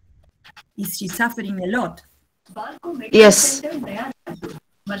 Is she suffering a lot? Yes.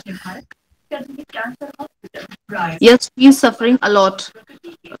 Yes, she is suffering a lot.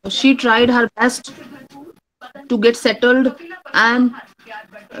 She tried her best to get settled and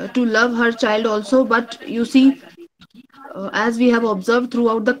to love her child also, but you see, as we have observed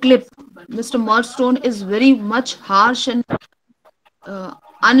throughout the clip, Mr. Murdstone is very much harsh and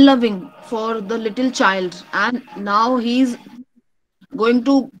unloving for the little child, and now he's going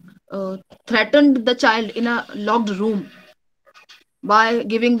to threaten the child in a locked room by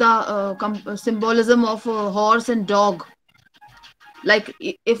giving the symbolism of a horse and dog. Like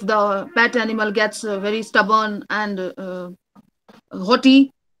if the pet animal gets very stubborn and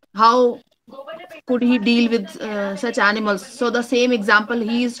haughty, how could he deal with such animals? So the same example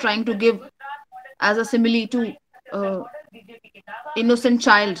he is trying to give as a simile to innocent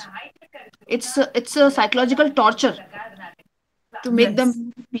child. It's a psychological torture to make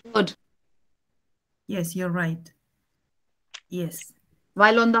them feared. Yes, you're right. Yes.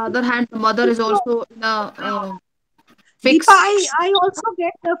 While on the other hand, the mother is also in a fix. Deepa, I also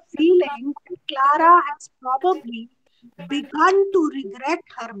get the feeling that Clara has probably begun to regret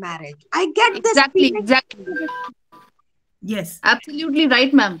her marriage. I get this feeling. Exactly. Yes. Absolutely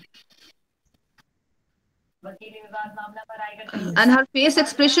right, ma'am. And her face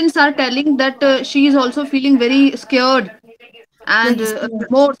expressions are telling that she is also feeling very scared and Very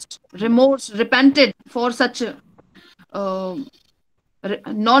scared. remorse, repented for such uh,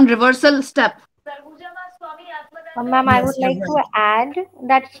 non-reversal step. Ma'am, I Yes, would you're like right. to add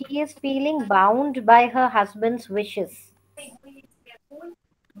that she is feeling bound by her husband's wishes.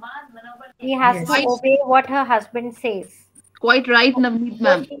 She has Yes. to obey what her husband says. Quite right, Navneet So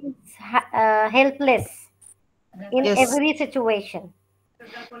ma'am. she's helpless in Yes. every situation.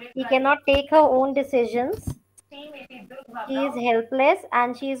 She cannot take her own decisions. She is helpless,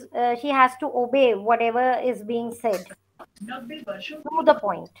 and she has to obey whatever is being said. To the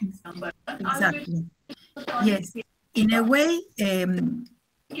point. Exactly. Yes. In a way,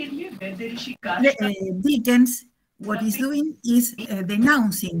 Dickens, what he's doing is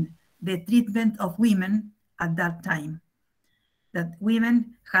denouncing the treatment of women at that time, that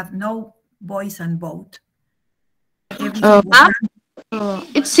women have no voice and vote.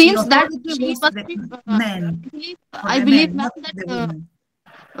 It seems that she must be men. I believe ma'am,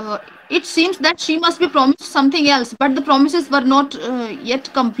 it seems that she must be promised something else, but the promises were not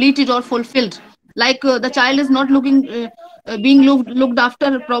yet completed or fulfilled. Like the child is not being looked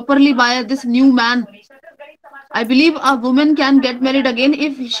after properly by this new man. I believe a woman can get married again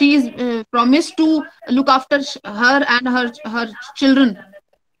if she is promised to look after her and her children.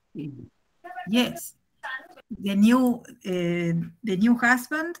 Yes, the new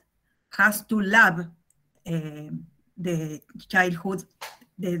husband has to love the childhood,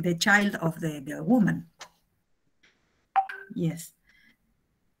 the child of the woman. Yes.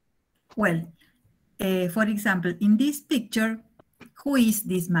 Well, for example, in this picture, who is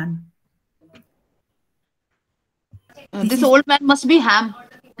this man? This old man must be Ham.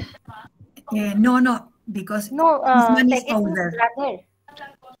 No, because this man is older.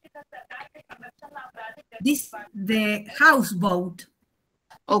 This the houseboat.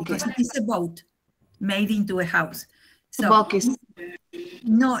 Okay. Because it is a boat made into a house. So Barkis.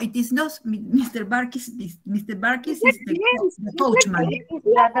 No, it is not Mr. Barkis. Mr. Barkis is the coachman.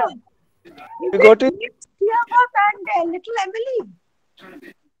 You got it? And little Emily.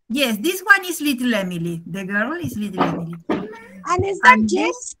 Yes, this one is little Emily. The girl is little Emily. And is that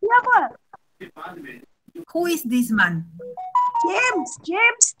James Stever? Who is this man?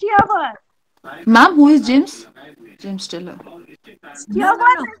 James Stever. Ma'am, who is James? James Taylor.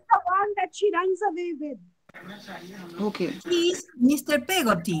 Stever is the one that she runs away with. Okay. He is Mr.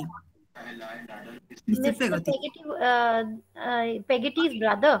 Peggotty. Mr. Peggotty. Peggotty's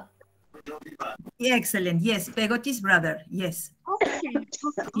brother. Excellent. Yes, Peggotty's brother. Yes. Okay.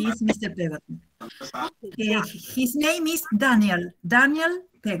 He is Mr. Peggotty. His name is Daniel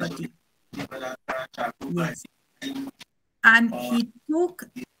Peggotty. Yes. And he took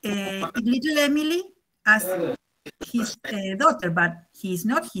little Emily as his daughter, but he is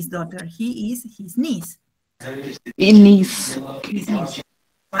not his daughter. He is his niece. Niece. His niece.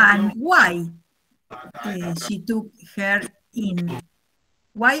 And why she took her in?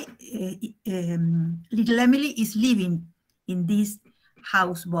 Why little Emily is living in this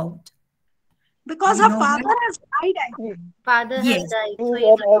houseboat? Because her father has died, I think. Father has Yes. died. He's So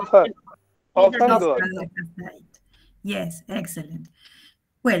an orphan. Orphan girl. Yes, excellent.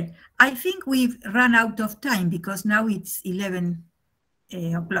 Well, I think we've run out of time because now it's 11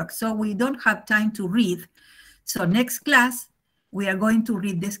 o'clock, so we don't have time to read. So next class, we are going to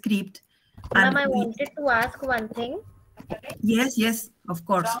read the script. Ma'am, I wanted to ask one thing. Yes, of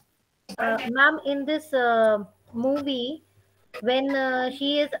course. Ma'am, in this movie, when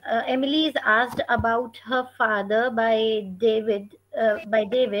Emily is asked about her father by David,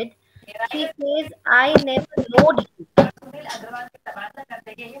 she says, "I never knowed him."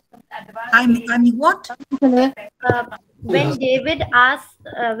 I'm what? When David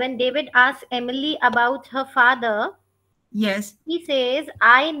asks Emily about her father, yes, he says,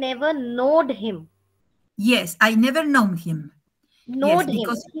 "I never knowed him." Yes, I never known him. Knowed yes, him.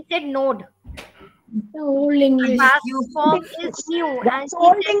 because He said knowed. Old English. Past form is new, and That's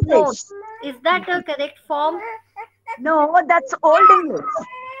old he said English. knowed. Is that a correct form? No, that's old English.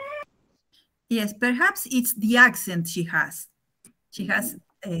 Yes, perhaps it's the accent she has. She has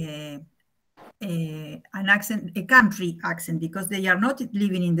an accent, a country accent, because they are not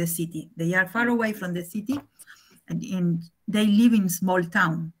living in the city. They are far away from the city, and they live in small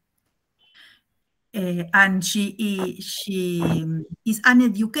town. And she is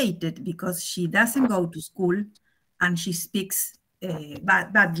uneducated because she doesn't go to school, and she speaks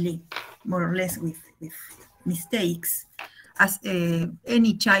badly, more or less with mistakes, as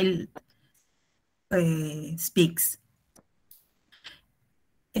any child speaks.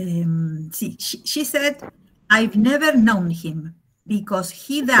 She said, I've never known him because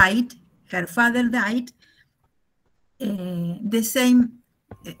he died, her father died, the same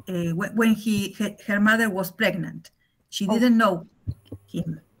when her mother was pregnant. She didn't know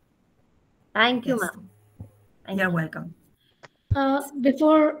him. Thank you, Yes. ma'am. You're welcome.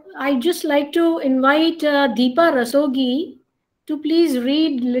 Before, I'd just like to invite Deepa Rasogi to please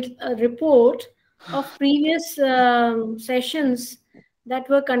read a report of previous sessions that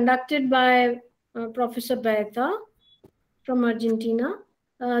were conducted by Professor Berta from Argentina.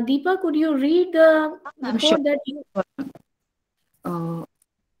 Deepa, could you read the report that you...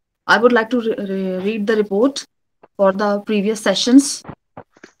 I would like to read the report for the previous sessions.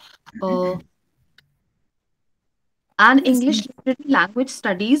 An English Literary Language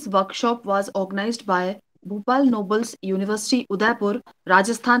Studies workshop was organized by Bhupal Nobles University, Udaipur,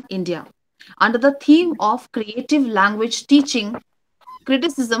 Rajasthan, India, under the theme of Creative Language Teaching,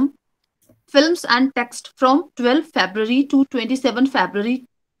 Criticism, Films and Text from 12 February to 27 February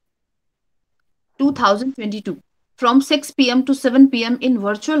 2022. From 6 p.m. to 7 p.m. in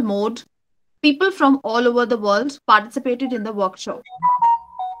virtual mode, people from all over the world participated in the workshop.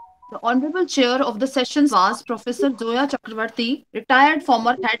 The Honorable Chair of the sessions was Professor Joya Chakravarty, retired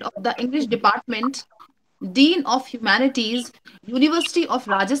former head of the English Department, Dean of Humanities, University of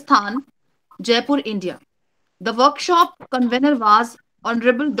Rajasthan, Jaipur, India. The workshop convener was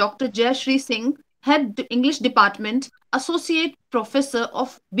Honorable Dr. Jayashree Singh, Head English Department, Associate Professor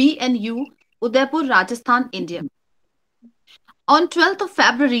of BNU, Udaipur, Rajasthan, India. On 12th of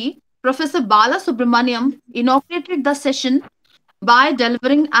February, Professor Bala Subramaniam inaugurated the session by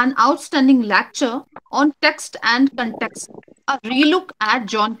delivering an outstanding lecture on text and context, a relook at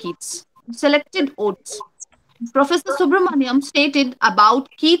John Keats' selected odes. Professor Subramaniam stated about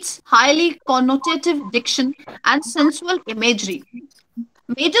Keats' highly connotative diction and sensual imagery.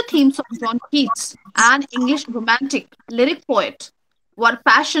 Major themes of John Keats, an English romantic lyric poet, were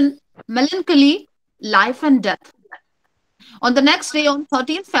passion, melancholy, life and death. On the next day, on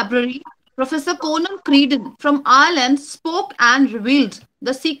 13th February, Professor Conan Creedon from Ireland spoke and revealed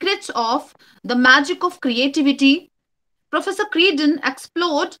the secrets of the magic of creativity. Professor Creedon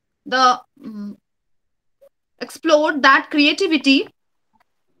explored that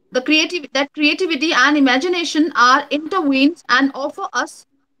creativity and imagination are intertwined and offer us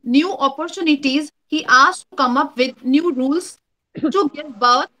new opportunities. He asked to come up with new rules to give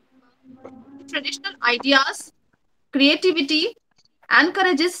birth to traditional ideas. Creativity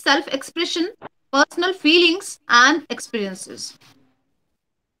encourages self-expression, personal feelings and experiences.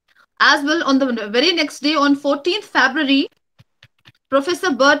 As well, on the very next day, on 14th February,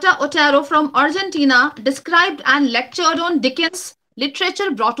 Professor Berta Otero from Argentina described and lectured on Dickens'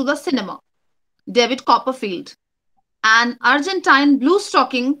 literature brought to the cinema. David Copperfield, an Argentine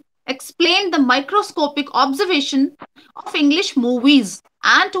bluestocking, explained the microscopic observation of English movies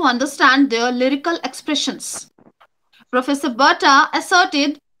and to understand their lyrical expressions. Professor Berta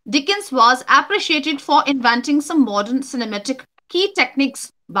asserted Dickens was appreciated for inventing some modern cinematic key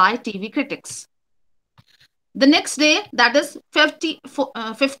techniques by TV critics. The next day, that is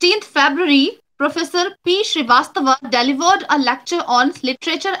 15th February, Professor P. Srivastava delivered a lecture on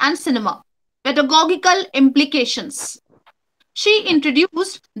literature and cinema, pedagogical implications. She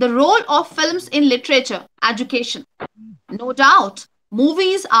introduced the role of films in literature education. No doubt,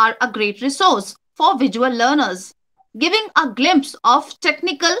 movies are a great resource for visual learners, giving a glimpse of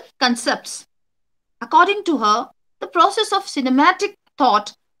technical concepts. According to her, the process of cinematic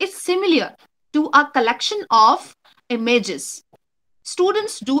thought is similar to a collection of images.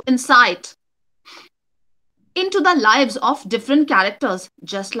 Students do insight into the lives of different characters,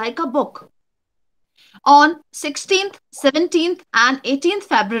 just like a book. On 16th, 17th, and 18th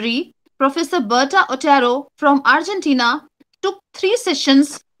February, Professor Berta Otero from Argentina took 3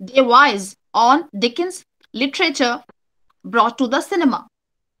 sessions day-wise on Dickens' literature brought to the cinema.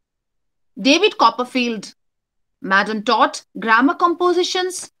 David Copperfield, Madam taught grammar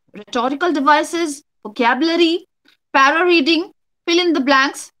compositions, rhetorical devices, vocabulary, para-reading, fill in the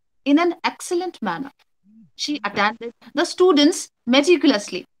blanks in an excellent manner. She attended the students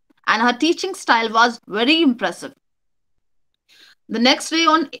meticulously and her teaching style was very impressive. The next day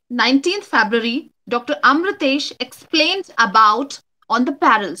on 19th February, Dr. Amritesh explained about on the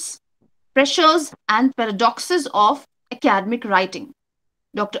perils, pressures and paradoxes of academic writing.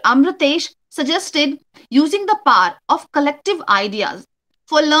 Dr. Amritesh suggested using the power of collective ideas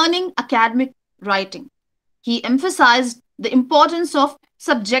for learning academic writing. He emphasized the importance of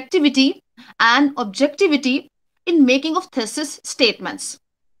subjectivity and objectivity in making of thesis statements.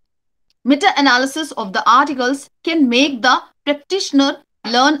 Meta-analysis of the articles can make the practitioner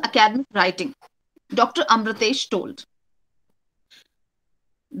learn academic writing. Dr. Amritesh told.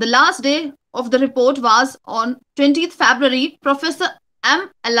 The last day of the report was on 20th February. Professor M.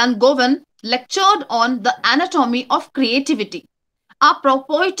 Elangovan lectured on the anatomy of creativity, a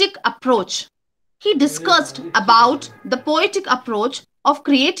poetic approach. He discussed about the poetic approach of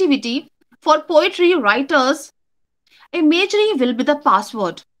creativity for poetry writers. Imagery will be the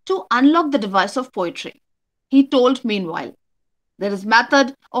password to unlock the device of poetry. He told meanwhile. There is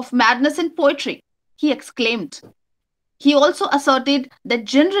method of madness in poetry, he exclaimed. He also asserted that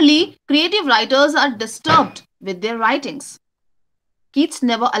generally creative writers are disturbed with their writings. Keats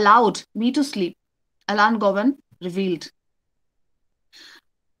never allowed me to sleep, Elangovan revealed.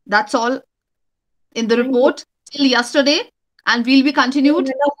 That's all in the report till yesterday, and we'll be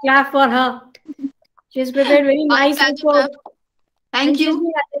continued. Clap for her. She's prepared very nice report. Thank you. She's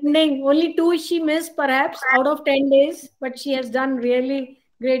been attending. Only 2 she missed perhaps out of 10 days, but she has done really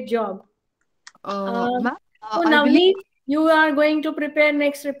great job. So Navneet, you are going to prepare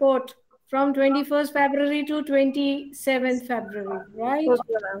next report from 21st February to 27th February, right?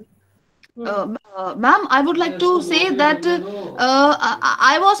 Ma'am, I would like to say that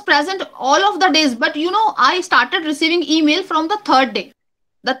I was present all of the days, but I started receiving email from the third day.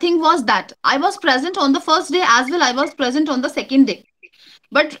 The thing was that I was present on the first day as well. I was present on the second day,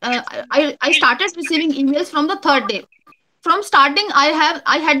 but I started receiving emails from the third day. From starting, I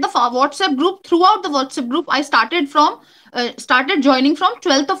had the WhatsApp group. Throughout the WhatsApp group, I started joining from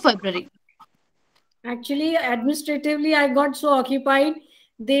 12th of February. Actually, administratively, I got so occupied.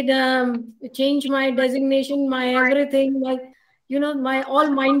 They changed my designation, my everything, my all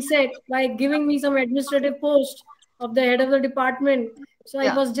mindset by giving me some administrative post of the head of the department. So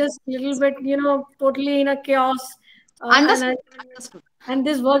I was just a little bit, totally in a chaos. And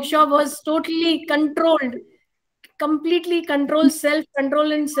this workshop was totally controlled, completely controlled,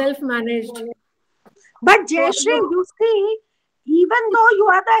 self-controlled and self-managed. But Jayashree, you see, even though you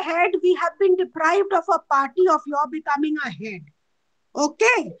are the head, we have been deprived of a party of your becoming a head.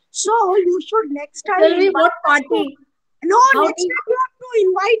 Okay, so you should next time. Tell me what party? Next time you have to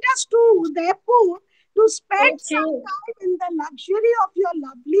invite us to Udaipur to spend some time in the luxury of your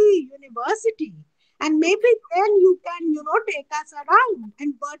lovely university. And maybe then you can, take us around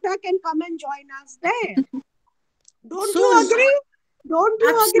and Berta can come and join us there. Don't you agree? Don't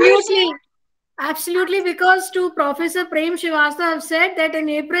you agree? Absolutely, because to Professor Prem Srivastava, I have said that in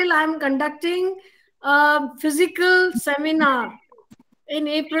April I am conducting a physical seminar in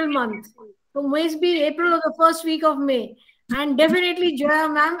April month. So must be April or the first week of May. And definitely Joya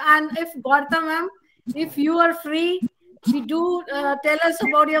ma'am, and if Berta ma'am, if you are free, we do tell us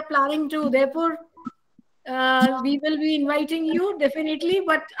about your planning to Udaipur. We will be inviting you definitely,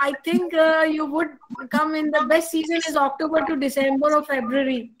 but I think you would come in the best season is October to December or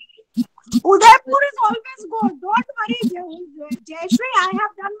February. Udaipur is always good. Don't worry, Jayashree. I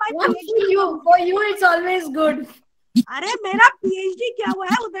have done my PhD. For you, it's always good. अरे मेरा PhD क्या हुआ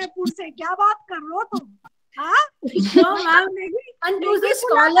है उदयपुर से? क्या बात कर रहे हो तुम? No, ma'am. And to the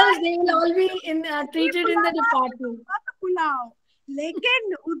scholars, they will all be treated in the department.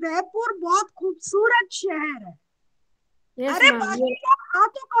 लेकिन उदयपुर बहुत खूबसूरत शहर है. अरे बाकी हाँ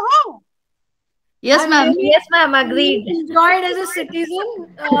तो कहो. Yes, ma'am. Yes, ma'am. Agreed. Enjoyed as a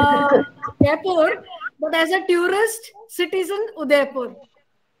citizen, Jaipur, but as a tourist citizen, Udaipur.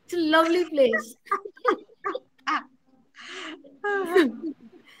 It's a lovely place.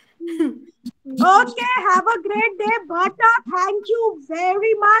 Okay, have a great day, Berta. Thank you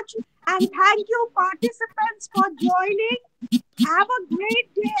very much, and thank you, participants, for joining. Have a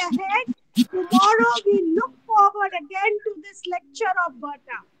great day ahead. Tomorrow we look forward again to this lecture of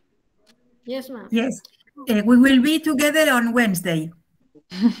Berta. Yes, ma'am. Yes, we will be together on Wednesday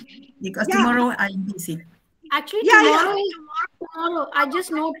because tomorrow I'm busy. Actually, tomorrow I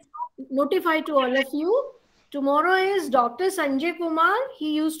just notify to all of you. Tomorrow is Dr. Sanjay Kumar.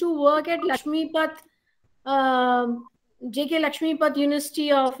 He used to work at Lakshmipat, JK Lakshmipat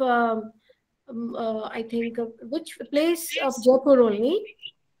University of, I think, which place of Jaipur only.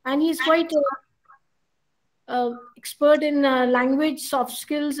 And he's quite expert in language, soft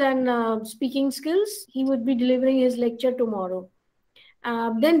skills and speaking skills. He would be delivering his lecture tomorrow.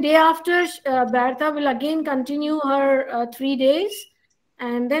 Then day after, Berta will again continue her 3 days.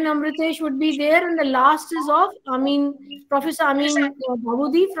 And then Amritesh would be there, and the last is of Professor Amin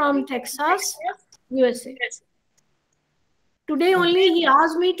Bhavudi from Texas, USA. Today only he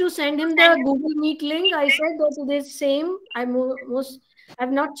asked me to send him the Google Meet link. I said that it is same. I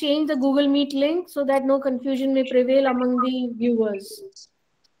have not changed the Google Meet link so that no confusion may prevail among the viewers.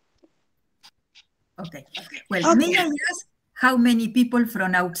 Okay. Well, may I ask how many people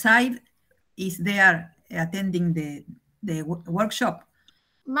from outside is there attending the workshop?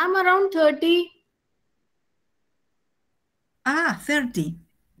 Ma'am, around 30. 30.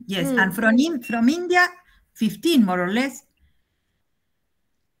 Yes, and from India, 15 more or less.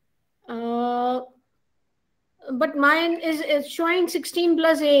 But mine is showing 16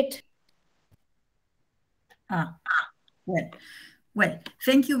 plus 8. Well,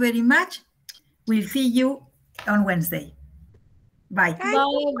 thank you very much. We'll see you on Wednesday. Bye.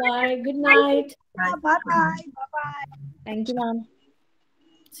 Bye. Good night. Bye. Thank you, ma'am.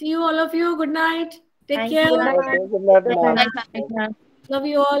 See you, all of you. Good night. Take Thank care. you. Good night, ma'am. Love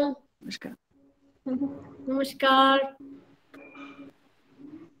you all. Namaskar. Namaskar.